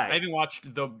 Why? I even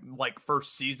watched the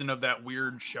first season of that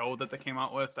weird show that they came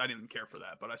out with. I didn't care for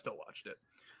that, but I still watched it.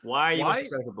 Why are you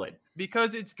excited for Blade?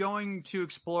 Because it's going to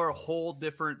explore a whole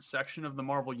different section of the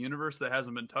Marvel universe that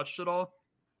hasn't been touched at all.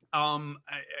 And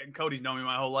Cody's known me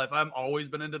my whole life. I've always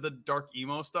been into the dark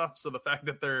emo stuff, so the fact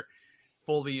that they're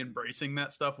fully embracing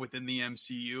that stuff within the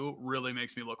MCU really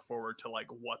makes me look forward to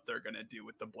what they're going to do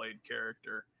with the Blade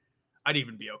character. I'd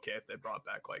even be okay if they brought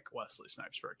back Wesley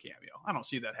Snipes for a cameo. I don't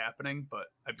see that happening, but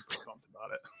I'd be pretty pumped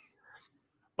about it.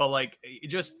 But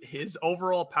just his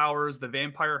overall powers, the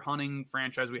vampire hunting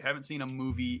franchise, we haven't seen a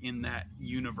movie in that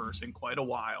universe in quite a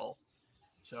while.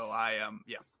 So I'm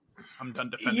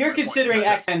done defending. You're considering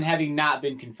X-Men having not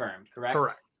been confirmed, correct?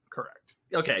 Correct.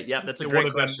 Okay, yeah, that's a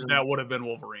great question. That would have been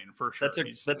Wolverine for sure.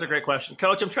 That's a great question,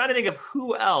 Coach. I'm trying to think of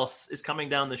who else is coming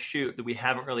down the chute that we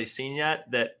haven't really seen yet.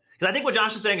 Because I think what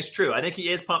Josh is saying is true. I think he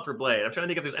is pumped for Blade. I'm trying to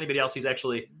think if there's anybody else he's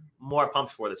actually more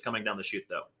pumped for that's coming down the chute,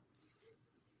 though.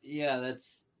 Yeah,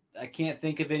 I can't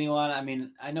think of anyone. I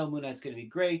mean, I know Moon Knight's going to be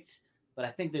great, but I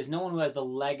think there's no one who has the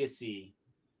legacy,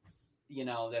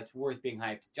 that's worth being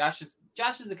hyped. Josh is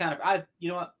the kind of you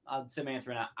know what? I'll say my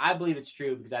answer now. I believe it's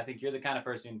true because I think you're the kind of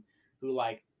person who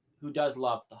does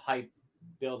love the hype,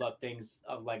 build up things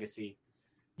of legacy.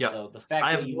 Yeah. So the fact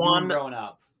that you've grown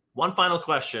up. One final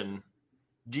question: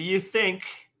 do you think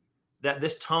that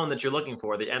this tone that you're looking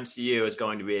for, the MCU is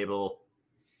going to be able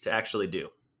to actually do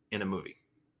in a movie?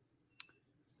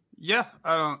 Yeah,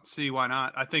 I don't see why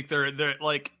not. I think they're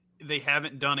they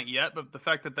haven't done it yet, but the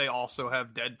fact that they also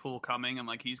have Deadpool coming and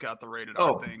he's got the rated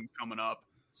R thing coming up.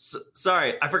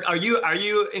 Sorry, I forgot. Are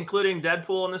you including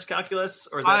Deadpool in this calculus,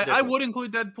 or is that I would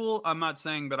include Deadpool. I'm not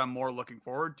saying that I'm more looking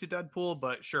forward to Deadpool,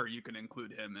 but sure, you can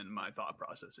include him in my thought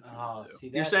process if you want to.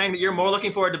 You're saying that you're more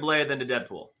looking forward to Blade than to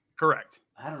Deadpool. Correct.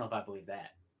 I don't know if I believe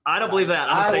that. I don't believe that.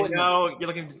 I'm going to say no. You're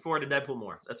looking forward to Deadpool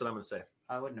more. That's what I'm going to say.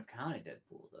 I wouldn't have counted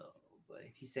Deadpool though. But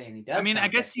if he's saying he does, I mean, I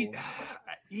guess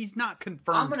he's not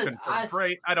confirmed.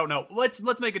 Right? I don't know. Let's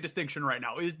make a distinction right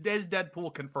now. Is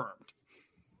Deadpool confirmed?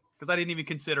 Because I didn't even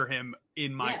consider him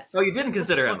in my. Yes. Oh, you didn't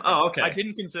consider him. Oh, okay. I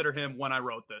didn't consider him when I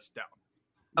wrote this down.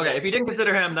 Okay, if you didn't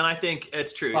consider him, then I think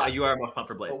it's true. Fine. You are more pumped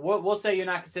for Blade. We'll say you're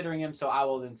not considering him, so I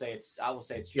will then say it's. I will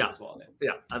say it's true as well. Then.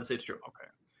 Yeah, I'd say it's true. Okay,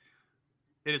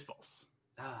 it is false.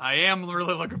 I am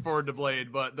really looking forward to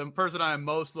Blade, but the person I am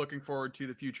most looking forward to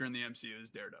the future in the MCU is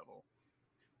Daredevil.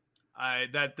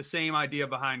 That the same idea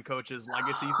behind Coach's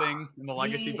legacy thing and the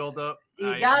legacy buildup.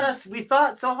 He got us. We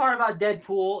thought so hard about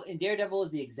Deadpool, and Daredevil is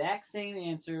the exact same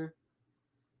answer.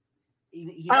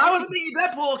 I wasn't thinking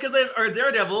Deadpool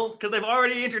Daredevil because they've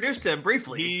already introduced him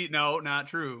briefly. No, not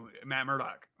true. Matt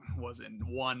Murdock was in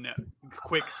one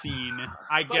quick scene.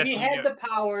 But he had the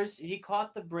powers. He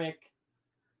caught the brick.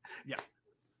 Yeah.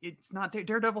 It's not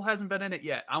Daredevil hasn't been in it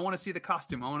yet. I want to see the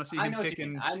costume. I want to see him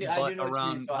kicking butt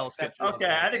around Hell's Kitchen.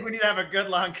 Okay, I think we need to have a good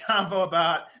long convo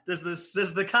about does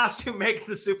the costume make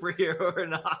the superhero or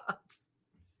not?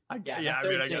 I guess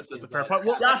that's a fair point.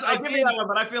 Well, Josh, I'll give you that one,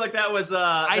 but I feel like that was.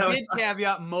 I did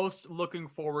caveat most looking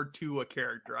forward to a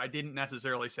character. I didn't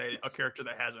necessarily say a character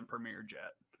that hasn't premiered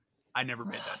yet. I never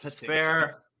made that. That's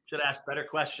fair. Should ask better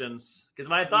questions because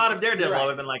when I thought of Daredevil, I would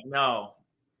have been like, no.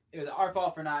 It was our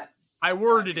fault for not. I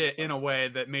worded it in a way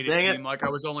that made it seem like I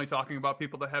was only talking about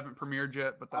people that haven't premiered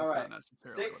yet, but that's not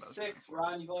necessarily 6-6,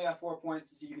 Ron, you've only got 4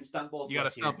 points, so you can stump both. You got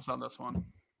to stump us on this one.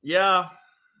 Yeah.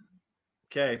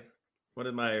 Okay. What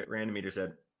did my random meter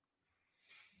said?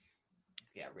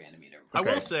 Yeah, random eater. I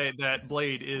will say that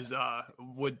Blade is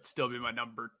would still be my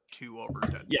number 2 over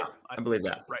Deadpool. Yeah, I believe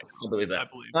that. Right. I believe that.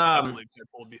 I believe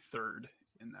Deadpool would be third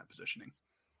in that positioning.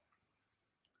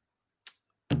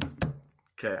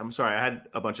 Okay, I'm sorry. I had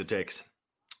a bunch of takes.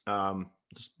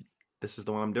 This is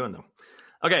the one I'm doing, though.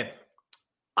 Okay.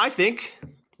 I think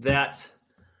that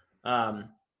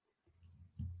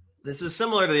this is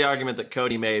similar to the argument that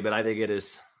Cody made, but I think it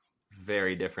is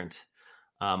very different.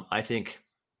 I think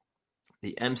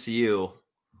the MCU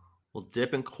will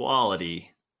dip in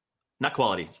quality, not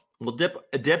quality, will dip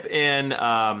in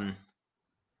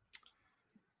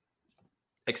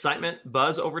excitement,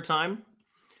 buzz over time,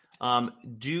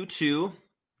 due to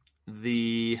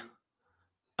the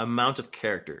amount of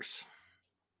characters.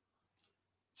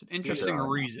 It's an interesting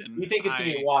reason. You think it's going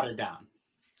to get watered down?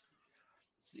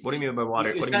 What do you mean by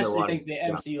water? You essentially think the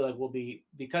MCU will be,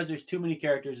 because there's too many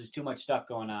characters, there's too much stuff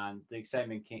going on. The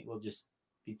excitement will just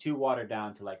be too watered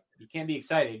down to you can't be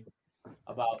excited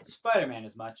about Spider-Man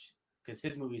as much because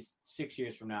his movie's 6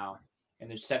 years from now, and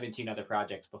there's 17 other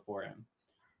projects before him.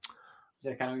 Is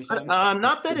that kind of what you're saying?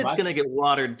 Not that it's going to get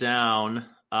watered down,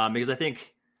 because I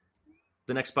think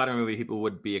the next Spider-Man movie people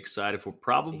would be excited for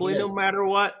probably no matter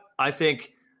what. I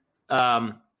think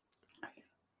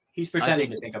he's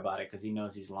pretending to think about it because he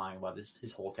knows he's lying about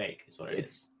his whole take. Is what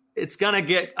it's. It's gonna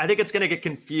get. I think it's gonna get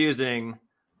confusing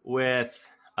with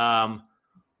all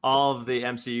of the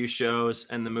MCU shows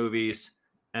and the movies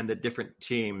and the different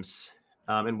teams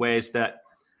in ways that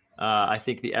I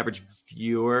think the average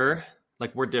viewer,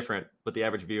 we're different, but the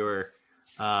average viewer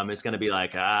is going to be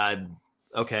like,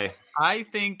 okay. I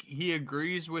think he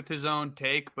agrees with his own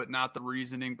take, but not the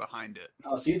reasoning behind it.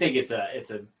 Oh, so you think it's a?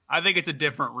 I think it's a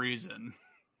different reason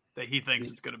that he thinks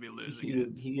it's going to be losing.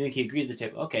 You think he agrees with the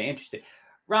take? Okay, interesting.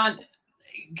 Ron,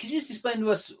 could you just explain to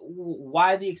us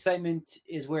why the excitement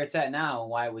is where it's at now and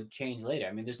why it would change later?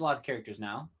 I mean, there's a lot of characters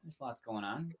now. There's lots going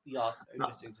on. You all are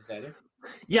just excited.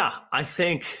 Yeah, I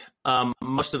think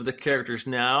most of the characters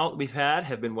now we've had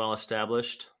have been well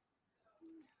established.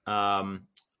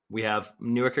 We have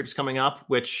newer characters coming up,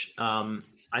 which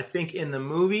I think in the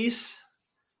movies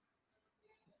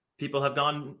people have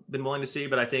been willing to see,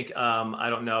 but I think I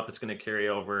don't know if it's going to carry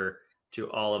over to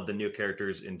all of the new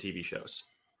characters in TV shows.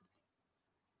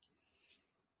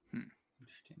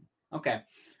 Okay.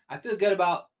 I feel good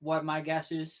about what my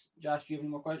guess is. Josh, do you have any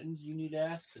more questions you need to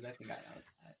ask? Because I think I know it.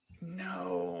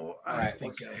 No. All right.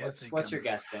 What's your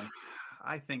guess then?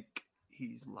 I think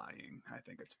he's lying. I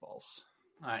think it's false.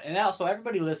 All right. And also,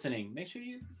 everybody listening, make sure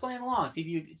you're playing along. See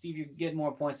if you get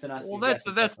more points than us. Well, that's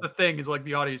the thing is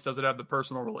the audience doesn't have the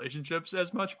personal relationships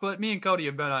as much, but me and Cody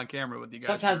have been on camera with you guys.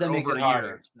 Sometimes that makes it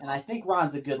harder. And I think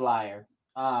Ron's a good liar.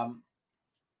 But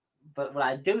what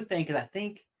I do think is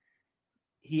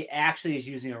he actually is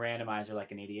using a randomizer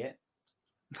like an idiot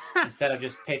instead of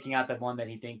just picking out the one that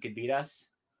he think could beat us.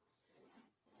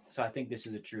 So I think this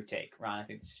is a true take. Ron, I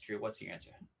think this is true. What's your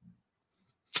answer?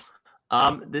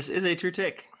 This is a true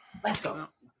take. Let's go.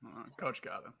 Coach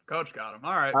got him.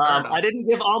 All right. I didn't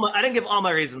give all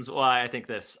my reasons why I think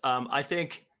this. I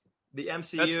think the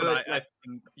MCU. That's what I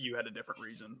think you had a different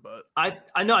reason, but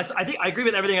I know. I think I agree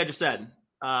with everything I just said.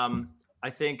 I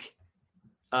think.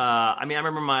 I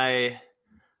remember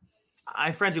I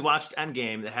have friends who watched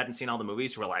Endgame that hadn't seen all the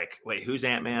movies who were like, wait, who's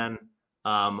Ant-Man?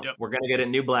 Yep. We're going to get a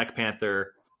new Black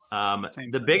Panther.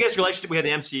 The biggest relationship we had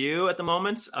in the MCU at the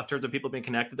moment, in terms of people being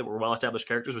connected that were well-established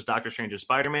characters, was Doctor Strange and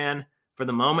Spider-Man. For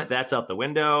the moment, that's out the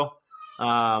window.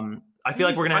 I feel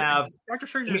like we're going to have Doctor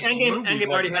Strange. Endgame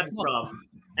already had this problem.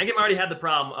 Endgame already had the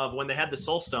problem of when they had the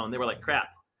Soul Stone, they were like, crap.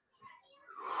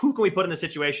 Who can we put in the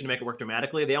situation to make it work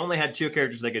dramatically? They only had 2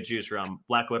 characters they could choose from,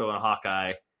 Black Widow and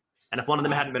Hawkeye. And if one of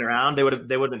them hadn't been around, they would have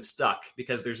been stuck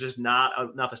because there's just not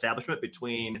enough establishment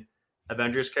between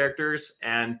Avengers characters.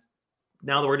 And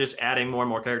now that we're just adding more and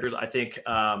more characters, I think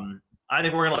the average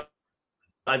is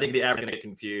going to get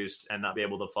confused and not be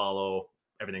able to follow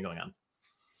everything going on.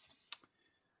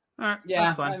 All right, yeah,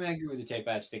 that's fine. I agree with the tape.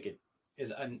 I just think it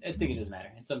is. I think it doesn't matter.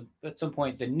 At some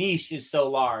point, the niche is so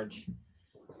large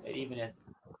that even if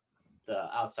the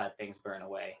outside things burn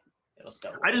away, it'll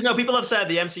still work. I just know people have said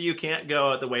the MCU can't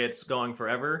go the way it's going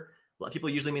forever. A lot of people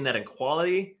usually mean that in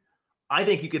quality. I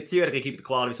think you could theoretically keep the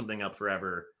quality of something up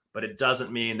forever, but it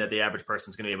doesn't mean that the average person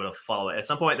is going to be able to follow it. At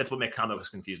some point, that's what makes comic books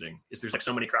confusing. Is there's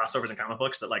so many crossovers in comic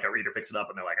books that a reader picks it up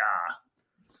and they're like,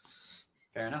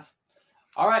 Fair enough.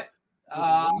 All right.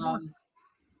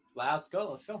 Let's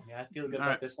go. Yeah, I feel good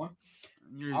about this one.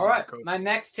 All right. My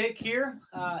next take here,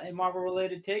 a Marvel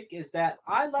related take, is that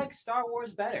I like Star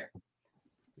Wars better.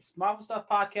 This Marvel Stuff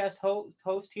podcast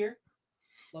host here.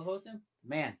 Love hosting.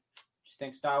 Man, just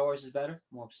think Star Wars is better.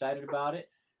 More excited about it.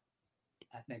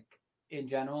 I think in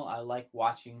general, I like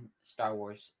watching Star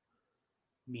Wars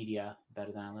media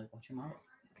better than I like watching Marvel.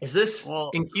 Is this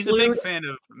he's a big fan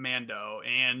of Mando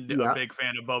and a big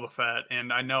fan of Boba Fett,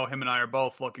 and I know him and I are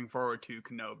both looking forward to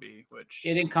Kenobi, which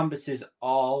it encompasses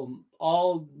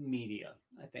all media,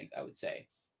 I think I would say.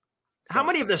 So, how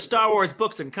many of the Star Wars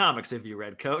books and comics have you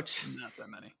read, Coach? Not that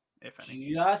many, if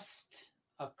any. Just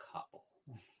a couple.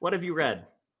 What have you read?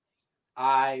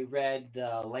 I read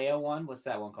the Leia one. What's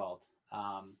that one called?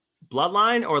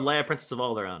 Bloodline or Leia, Princess of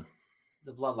Alderaan?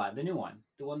 The Bloodline, the new one,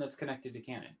 the one that's connected to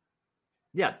canon.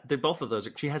 Yeah, they're both of those.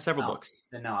 She has several books.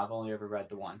 No, I've only ever read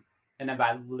the one. And then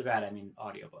by that, I mean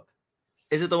audiobook.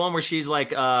 Is it the one where she's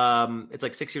like, it's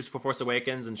like 6 years before Force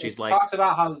Awakens, and she's like... talks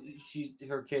about how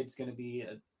her kid's going to be,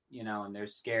 and they're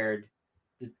scared.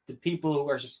 The people who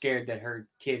are scared that her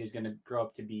kid is going to grow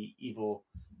up to be evil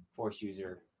Force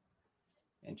user.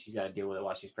 And she's got to deal with it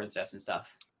while she's princess and stuff.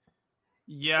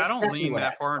 Yeah, I don't lean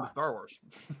that far into Star Wars.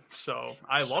 So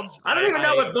I don't even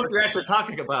know what book you're actually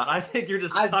talking about. I think you're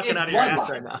just talking out of your ass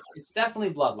right now. It's definitely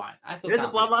Bloodline. I feel it is a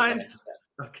Bloodline?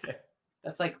 Okay.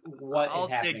 That's like what I'll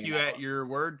take you at your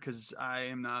word because I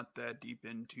am not that deep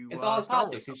into it's all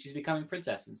politics and she's becoming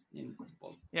princess.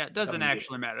 Yeah, it doesn't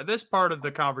actually matter. This part of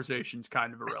the conversation is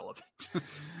kind of irrelevant.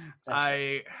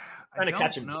 I'm trying to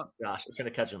catch him, Josh. I was trying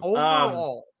to catch him.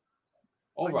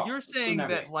 Overall, you're saying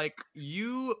that like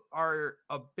you are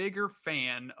a bigger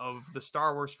fan of the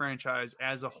Star Wars franchise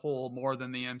as a whole more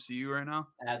than the MCU right now?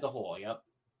 As a whole, yep.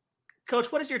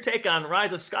 Coach, what is your take on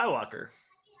Rise of Skywalker?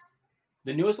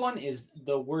 The newest one is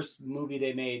the worst movie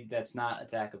they made that's not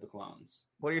Attack of the Clones.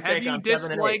 What are your take on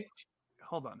 7 and 8?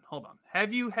 Hold on.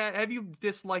 Have you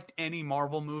disliked any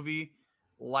Marvel movie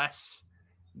less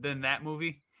than that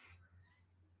movie?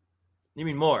 You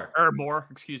mean more? Or more,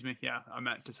 excuse me. Yeah, I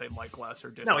meant to say like less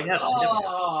or dislike. No, he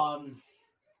hasn't.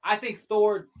 I think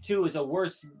Thor 2 is a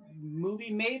worse movie,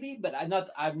 maybe, but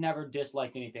I've never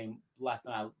disliked anything less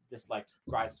than I disliked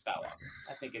Rise of Skywalker.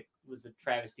 I think it was a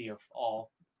travesty of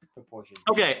all proportions.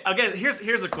 Okay, again,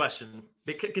 here's a question.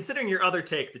 Considering your other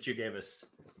take that you gave us,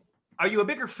 are you a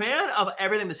bigger fan of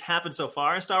everything that's happened so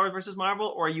far in Star Wars versus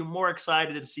Marvel, or are you more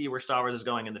excited to see where Star Wars is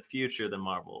going in the future than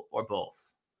Marvel, or both?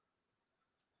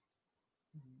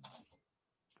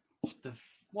 The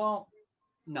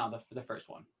first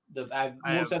one. I'm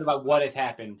more excited about what has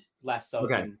happened, less so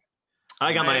than...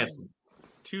 I got my answer.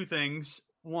 Two things.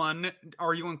 One,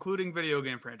 are you including video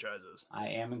game franchises?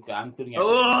 I'm including...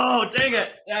 Oh, dang it.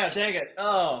 Yeah, dang it.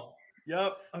 Oh,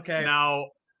 yep. Okay. Now,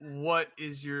 what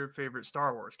is your favorite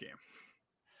Star Wars game?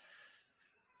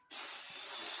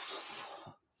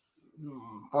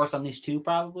 Force Unleashed 2,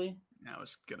 probably. I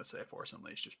was going to say Force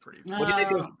Unleashed is pretty... What do you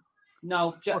think of...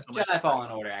 No, Jedi Fallen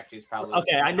Order actually is probably...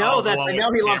 Okay, I know that. I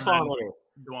know he loves Fallen Order.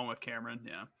 The one with Cameron,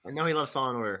 yeah. I know he loves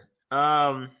Fallen Order.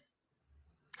 How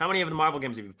many of the Marvel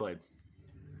games have you played?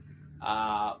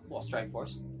 Strike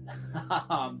Force.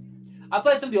 I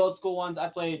played some of the old school ones. I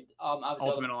played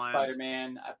Ultimate Alliance.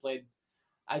 Spider-Man.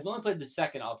 I've only played the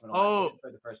second Ultimate Alliance. I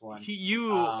played the first one.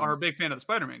 You are a big fan of the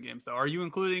Spider-Man games, though. Are you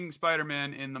including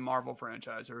Spider-Man in the Marvel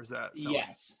franchise, or is that something?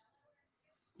 Yes.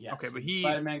 Okay, but he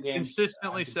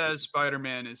consistently says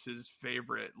Spider-Man is his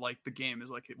favorite. Like the game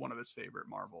is like one of his favorite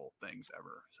Marvel things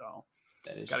ever. So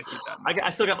got to keep that in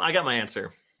mind. I got my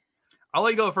answer. I'll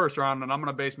let you go first, Ron, and I'm going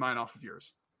to base mine off of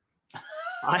yours.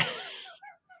 I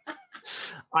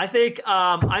think you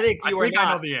are not.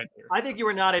 I know the answer. I think you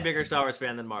are not a bigger Star Wars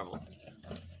fan than Marvel.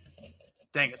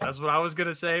 Dang it, that's what I was going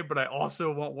to say, but I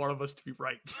also want one of us to be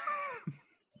right.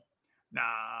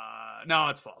 No,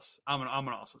 it's false. I'm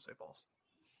gonna also say false.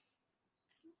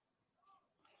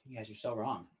 You guys are so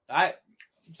wrong.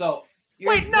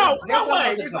 Wait, no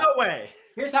way. There's no way.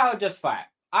 Here's how I justify it.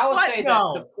 I will say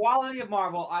that the quality of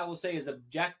Marvel, I will say, is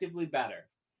objectively better.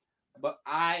 But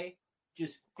I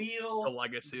just feel the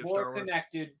legacy more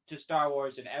connected to Star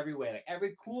Wars in every way. Like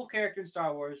every cool character in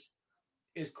Star Wars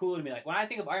is cool to me. Like when I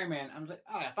think of Iron Man, I'm just like,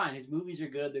 oh yeah, fine. His movies are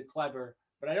good, they're clever,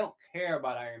 but I don't care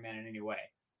about Iron Man in any way.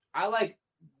 I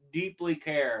deeply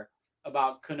care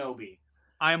about Kenobi.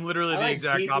 I am literally the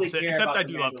exact opposite, except I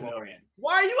do love Kenobi.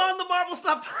 Why are you on the Marvel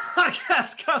Stuff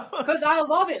podcast? Because I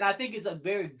love it. And I think it's a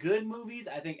very good movies.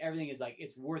 I think everything is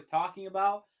it's worth talking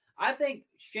about. I think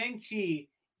Shang-Chi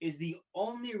is the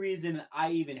only reason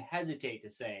I even hesitate to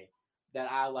say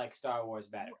that I like Star Wars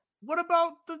better. What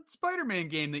about the Spider-Man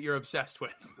game that you're obsessed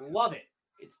with? Love it.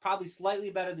 It's probably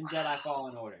slightly better than Jedi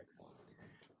Fallen Order.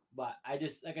 But I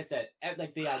just, like I said,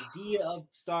 the idea of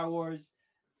Star Wars,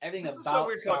 everything about so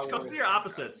weird, Star Coach. Wars. Coach, we are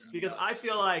opposites because I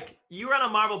feel like you run a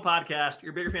Marvel podcast,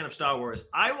 you're a bigger fan of Star Wars.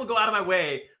 I will go out of my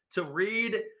way to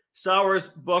read Star Wars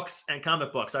books and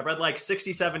comic books. I've read like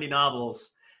 60, 70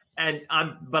 novels, and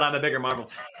I'm a bigger Marvel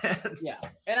fan. Yeah,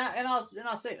 and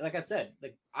I'll say, like I said,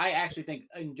 like I actually think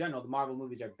in general the Marvel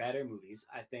movies are better movies.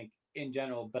 I think in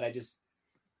general, but I just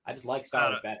like Star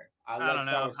Wars better. I don't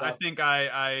know. I think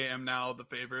I am now the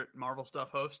favorite Marvel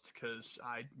stuff host because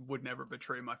I would never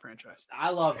betray my franchise. I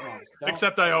love Marvel.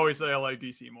 Except I always say I like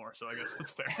DC more, so I guess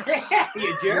that's fair.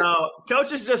 No,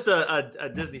 Coach is just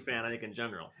a Disney fan, I think, in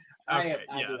general. Okay,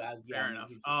 fair enough.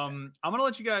 I'm gonna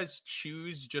let you guys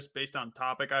choose just based on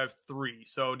topic. I have 3.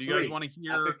 So do you guys want to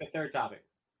hear? I'll pick the third topic.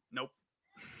 Nope.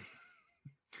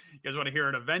 You guys want to hear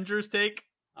an Avengers take?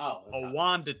 A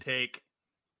Wanda take?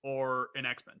 Or an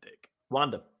X-Men take?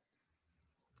 Wanda.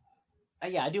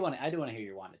 Yeah, I do want to hear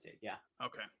your Wanda take. Yeah.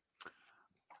 Okay.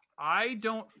 I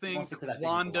don't think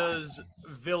Wanda's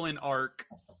villain arc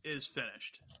is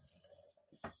finished.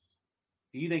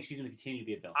 Do you think she's going to continue to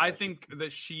be a villain? I think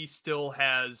that she still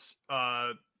has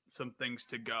some things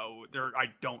to go. I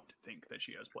don't think that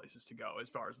she has places to go as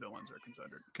far as villains are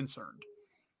concerned.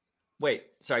 Wait,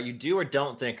 sorry, you do or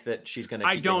don't think that she's going to?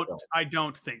 I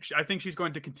don't think. I think she's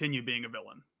going to continue being a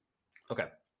villain. Okay.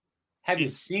 Have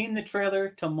you seen the trailer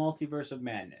to Multiverse of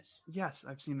Madness? Yes,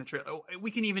 I've seen the trailer. Oh,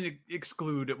 we can even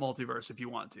exclude Multiverse if you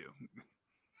want to.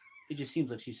 It just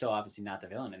seems like she's so obviously not the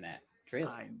villain in that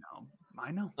trailer.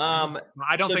 I know.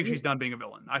 I don't think she's done being a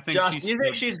villain. I think Josh, do you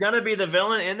think she's going to be the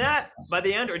villain in that by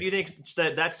the end, or do you think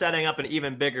that that's setting up an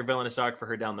even bigger villainous arc for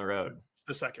her down the road?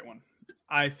 The second one.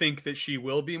 I think that she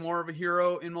will be more of a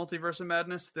hero in Multiverse of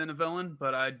Madness than a villain,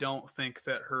 but I don't think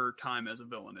that her time as a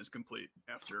villain is complete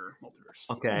after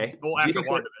Multiverse. Okay. Well, after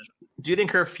WandaVision. Do you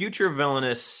think her future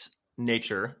villainous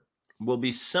nature will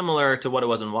be similar to what it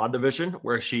was in WandaVision,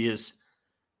 where she is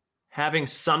having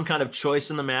some kind of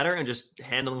choice in the matter and just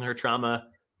handling her trauma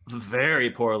very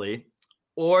poorly?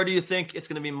 Or do you think it's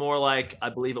going to be more like, I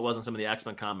believe it was in some of the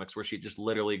X-Men comics, where she just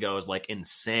literally goes like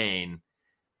insane?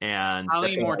 And I'll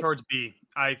lean more towards B.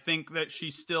 I think that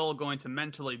she's still going to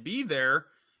mentally be there,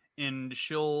 and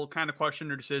she'll kind of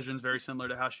question her decisions very similar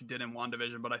to how she did in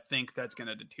WandaVision, but I think that's going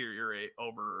to deteriorate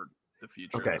over the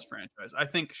future of this franchise. I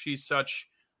think she's such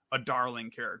a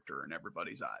darling character in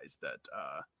everybody's eyes that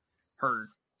her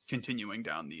continuing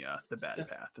down the bad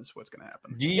path is what's going to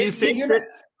happen. Do you think you're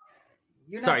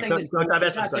not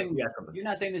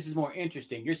saying this is more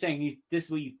interesting. You're saying this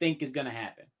is what you think is going to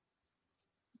happen.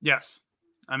 Yes.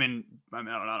 I mean, I don't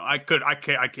know.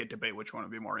 I can't debate which one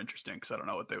would be more interesting because I don't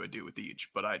know what they would do with each.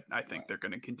 But I think they're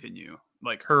going to continue.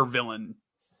 Like her villain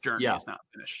journey is not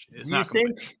finished. Do you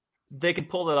think they could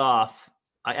pull it off?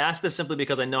 I asked this simply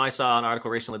because I know I saw an article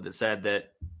recently that said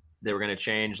that they were going to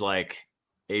change like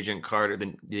Agent Carter,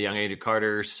 the young Agent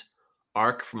Carter's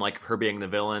arc from like her being the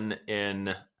villain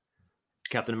in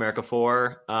Captain America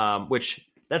 4, which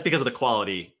that's because of the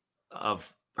quality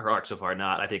of her arc so far,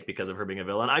 not I think because of her being a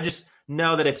villain. I just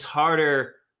know that it's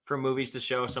harder for movies to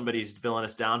show somebody's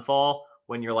villainous downfall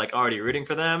when you're like already rooting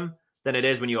for them than it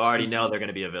is when you already know they're going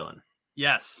to be a villain.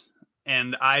 Yes.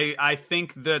 And I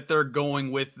think that they're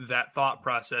going with that thought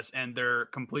process and they're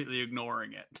completely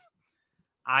ignoring it.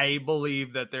 I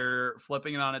believe that they're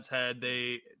flipping it on its head.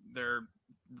 They're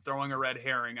throwing a red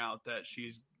herring out that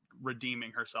she's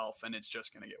redeeming herself and it's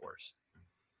just going to get worse.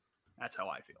 That's how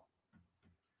I feel.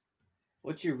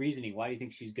 What's your reasoning? Why do you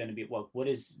think she's going to be? Well, what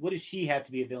does she have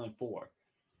to be a villain for?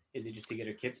 Is it just to get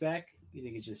her kids back? You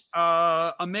think it's just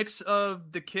a mix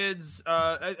of the kids?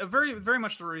 A very, very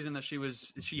much the reason that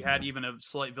she had even a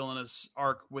slight villainous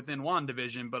arc within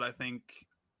WandaVision, but I think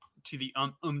to the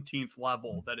umpteenth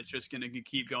level that it's just going to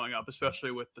keep going up,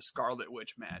 especially with the Scarlet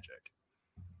Witch magic.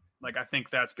 Like I think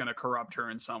that's going to corrupt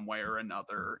her in some way or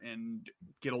another and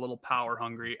get a little power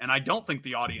hungry. And I don't think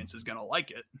the audience is going to like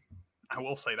it. I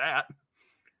will say that.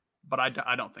 But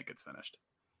I don't think it's finished.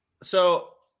 So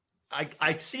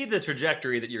I see the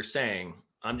trajectory that you're saying.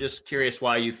 I'm just curious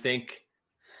why you think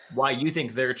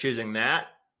they're choosing that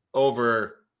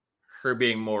over her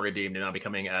being more redeemed and not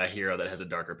becoming a hero that has a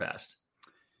darker past.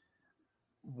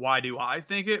 Why do I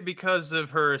think it? Because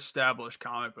of her established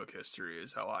comic book history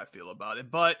is how I feel about it.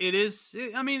 But it is,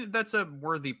 I mean, that's a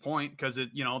worthy point because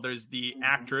there's the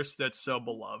actress that's so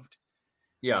beloved.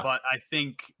 Yeah. But I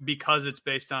think because it's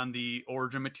based on the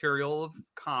origin material of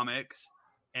comics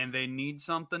and they need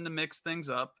something to mix things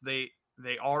up, they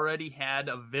already had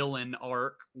a villain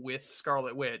arc with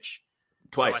Scarlet Witch.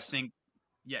 Twice. So I think,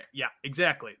 yeah,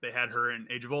 exactly. They had her in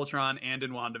Age of Ultron and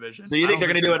in WandaVision. So you think they're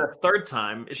going to do it a third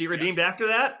time? Is she redeemed after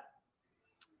that?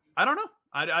 I don't know.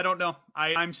 I don't know.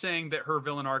 I'm saying that her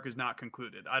villain arc is not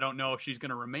concluded. I don't know if she's going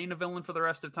to remain a villain for the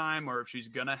rest of time or if she's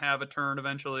going to have a turn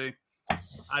eventually.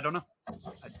 I don't know.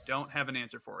 I don't have an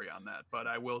answer for you on that, but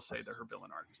I will say that her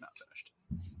villain arc is not finished.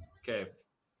 Okay.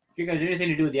 You guys, anything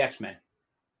to do with the X-Men?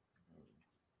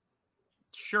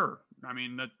 Sure. I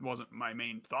mean, that wasn't my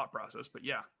main thought process, but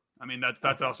yeah. I mean,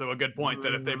 that's also a good point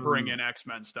that if they bring in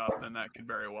X-Men stuff, then that could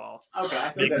very well.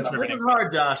 Okay. This is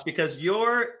hard, Josh, because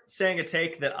you're saying a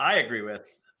take that I agree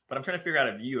with, but I'm trying to figure out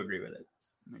if you agree with it.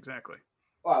 Exactly.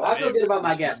 All right, well, I feel good about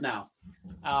my guess now.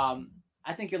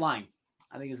 I think you're lying.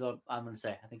 I think is what I'm going to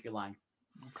say. I think you're lying.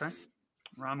 Okay.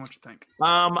 Ron, what you think?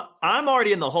 I'm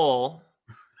already in the hole,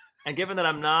 and given that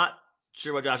I'm not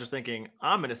sure what Josh is thinking,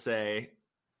 I'm going to say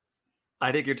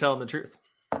I think you're telling the truth.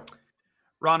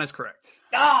 Ron is correct.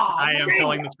 Oh, I am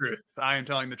telling the truth. I am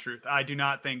telling the truth. I do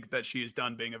not think that she is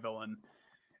done being a villain,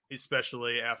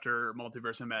 especially after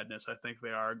Multiverse of Madness. I think they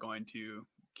are going to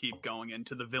keep going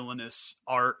into the villainous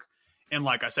arc. And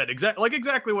like I said,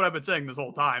 exactly what I've been saying this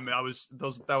whole time. That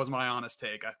was my honest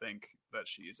take. I think that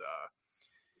she's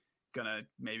gonna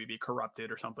maybe be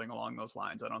corrupted or something along those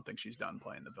lines. I don't think she's done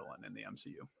playing the villain in the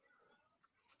MCU.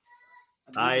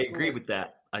 I agree with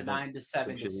that. 9 to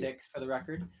 7 to 6 for the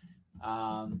record.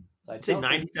 So I'd say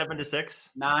 97-6.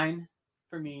 9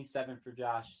 for me, 7 for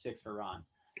Josh, 6 for Ron.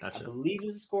 Gotcha. I believe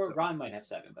there's a score. Ron might have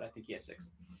 7, but I think he has 6.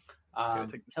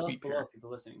 Tell us below if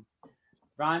people listening.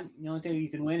 Ron, the only thing you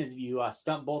can win is if you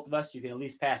stump both of us. You can at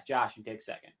least pass Josh and take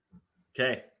second.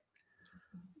 Okay.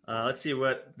 Let's see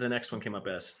what the next one came up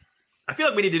as. I feel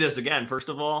like we need to do this again, first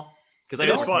of all. Because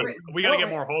it's fun. We got to get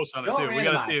more hosts on it, too. We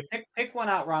got to see. Pick one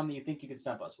out, Ron, that you think you can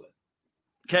stump us with.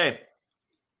 Okay.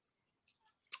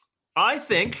 I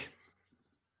think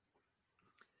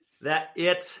that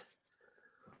it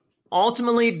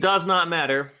ultimately does not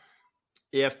matter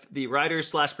if the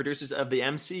writers/producers of the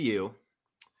MCU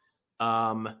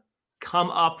come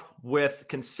up with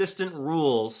consistent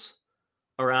rules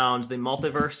around the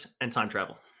multiverse and time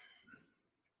travel.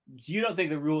 You don't think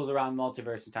the rules around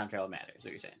multiverse and time travel matter, is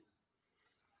what you're saying?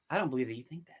 I don't believe that you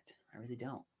think that. I really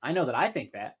don't. I know that I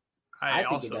think that. I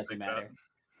think it doesn't matter.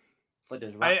 But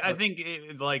does I think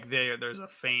there's a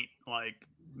faint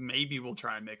maybe we'll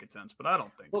try and make it sense, but I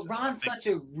don't think so. But Ron's such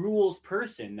a rules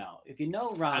person, though. If you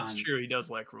know Ron, that's true. He does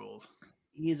like rules.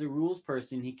 He is a rules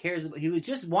person. He cares about. He was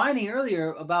just whining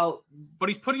earlier about. But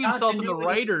he's putting himself in the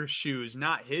writer's shoes,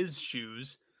 not his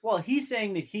shoes. Well, he's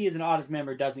saying that he, as an audience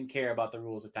member, doesn't care about the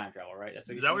rules of time travel, right?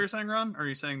 Is that what you're saying, Ron? Or are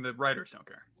you saying the writers don't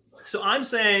care? So I'm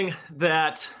saying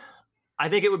that I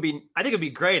think it would be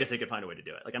great if they could find a way to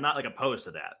do it. I'm not opposed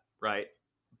to that, right?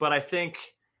 But I think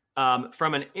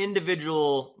from an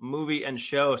individual movie and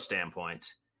show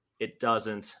standpoint, it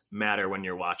doesn't matter when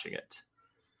you're watching it.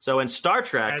 So in Star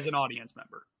Trek, as an audience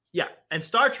member, yeah, and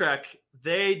Star Trek,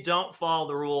 they don't follow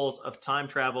the rules of time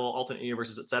travel, alternate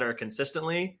universes, etc.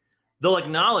 consistently. They'll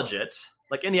acknowledge it,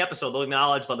 in the episode, they'll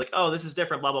acknowledge oh, this is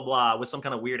different, blah blah blah, with some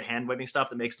kind of weird hand waving stuff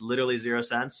that makes literally zero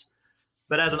sense.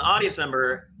 But as an audience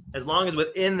member, as long as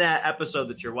within that episode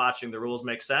that you're watching, the rules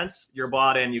make sense, you're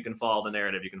bought in. You can follow the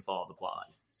narrative, you can follow the plot.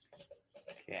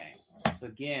 Okay, so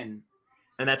again,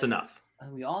 and that's enough.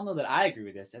 We all know that I agree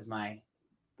with this as my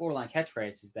borderline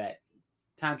catchphrase is that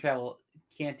time travel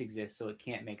can't exist, so it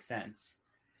can't make sense,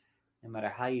 no matter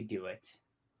how you do it.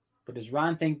 But does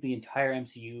Ron think the entire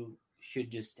MCU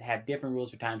should just have different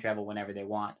rules for time travel whenever they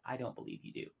want? I don't believe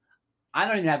you do. I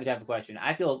don't even have to have a question.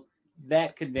 I feel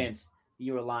that convinced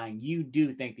you are lying. You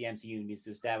do think the MCU needs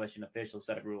to establish an official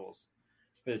set of rules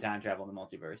for the time travel in the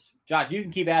multiverse. Josh, you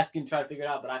can keep asking, try to figure it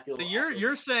out, but I feel... So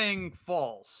you're saying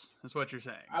false, is what you're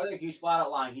saying. I think he's flat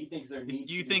out lying. He thinks there needs to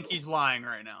be... You think he's lying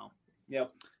right now?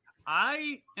 Yep.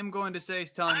 I am going to say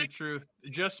he's telling the truth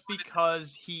just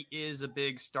because he is a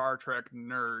big Star Trek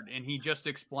nerd and he just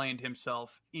explained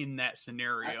himself in that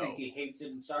scenario. I think he hates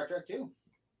it in Star Trek too.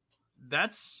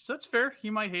 That's fair. He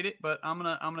might hate it, but I'm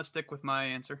gonna stick with my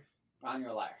answer. Ron,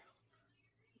 you're a liar.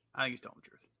 I think he's telling the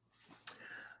truth.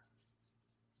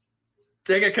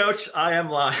 Take it, Coach. I am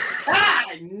lying.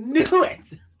 I knew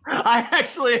it. I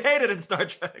actually hate it in Star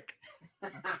Trek.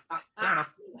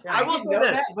 I will say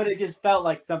this, that, but it just felt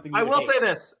like something. I will say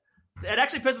this: it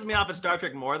actually pisses me off in Star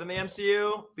Trek more than the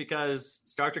MCU because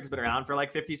Star Trek's been around for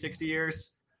 50, 60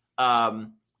 years.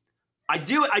 I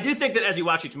do think that as you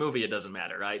watch each movie, it doesn't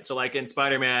matter, right? So, in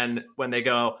Spider-Man, when they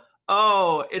go,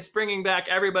 "Oh, it's bringing back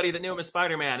everybody that knew him as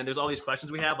Spider-Man," and there's all these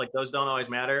questions we have, those don't always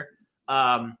matter.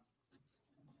 I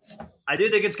do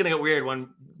think it's going to get weird when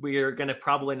we are going to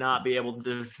probably not be able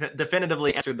to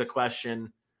definitively answer the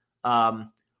question,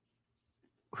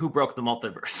 who broke the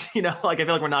multiverse? I feel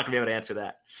like we're not going to be able to answer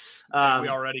that. We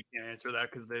already can't answer that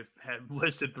because they've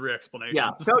listed 3 explanations.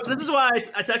 Yeah. So this is why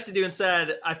I texted you and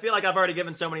said, I feel like I've already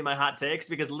given so many of my hot takes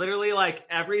because literally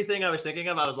everything I was thinking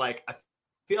of, I was like, I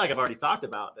feel like I've already talked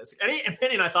about this. Any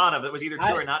opinion I thought of that was either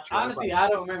true or not true. Honestly, I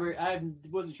don't remember. I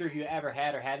wasn't sure if you ever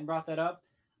had or hadn't brought that up.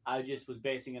 I just was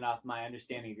basing it off my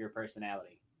understanding of your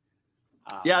personality.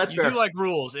 Yeah, that's fair. You do like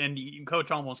rules, and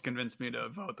Coach almost convinced me to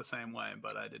vote the same way,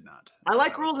 but I did not. I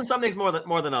like rules in some things more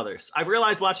than others. I've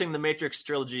realized watching the Matrix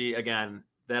trilogy again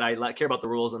that I care about the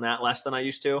rules in that less than I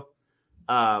used to.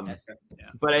 That's fair. Yeah.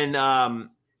 But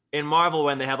in Marvel,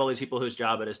 when they have all these people whose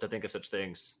job it is to think of such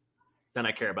things, then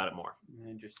I care about it more.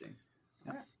 Interesting.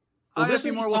 All right. Well, this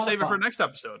more. We'll save it for next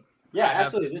episode. Yeah,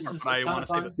 absolutely. This is a ton of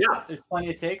fun. Yeah, there's plenty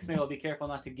of takes. Maybe I'll be careful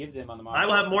not to give them on the Marvel. I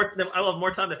will have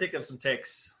more time to think of some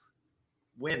takes.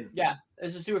 Yeah,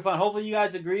 this is super fun. Hopefully you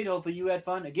guys agreed. Hopefully you had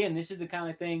fun. Again, this is the kind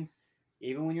of thing,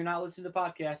 even when you're not listening to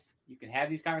podcasts, you can have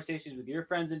these conversations with your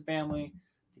friends and family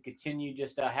to continue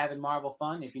just having Marvel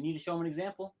fun. If you need to show them an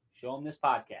example, show them this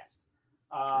podcast.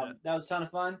 That was a ton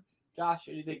of fun. Josh,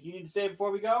 anything you need to say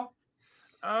before we go?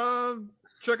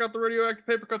 Check out the Radioactive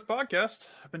Paper Cuts podcast.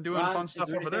 I've been doing fun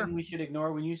stuff over there. We should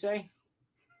ignore when you say?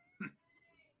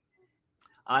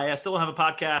 I still don't have a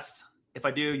podcast. If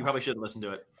I do, you probably shouldn't listen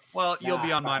to it. Well, you'll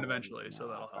be on mine eventually, so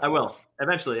that'll help. I will.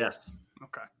 Eventually, yes.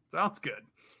 Okay. Sounds good.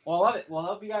 Well, I love it. Well, I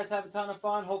hope you guys have a ton of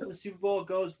fun. Hopefully the Super Bowl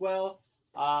goes well.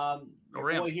 Your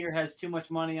boy here has too much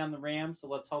money on the Rams, so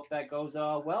let's hope that goes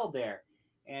well there.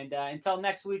 And until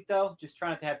next week, though, just try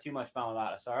not to have too much fun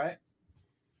without us, all right?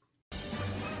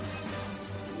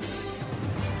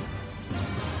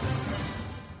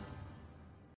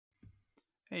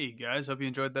 Hey guys, hope you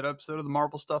enjoyed that episode of the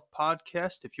Marvel Stuff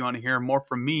Podcast. If you want to hear more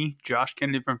from me, Josh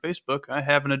Kennedy from Facebook, I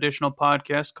have an additional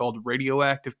podcast called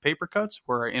Radioactive Paper Cuts,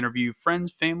 where I interview friends,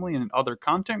 family, and other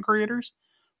content creators.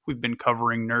 We've been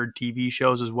covering nerd TV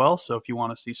shows as well, so if you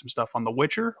want to see some stuff on The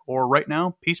Witcher or right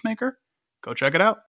now, Peacemaker, go check it out.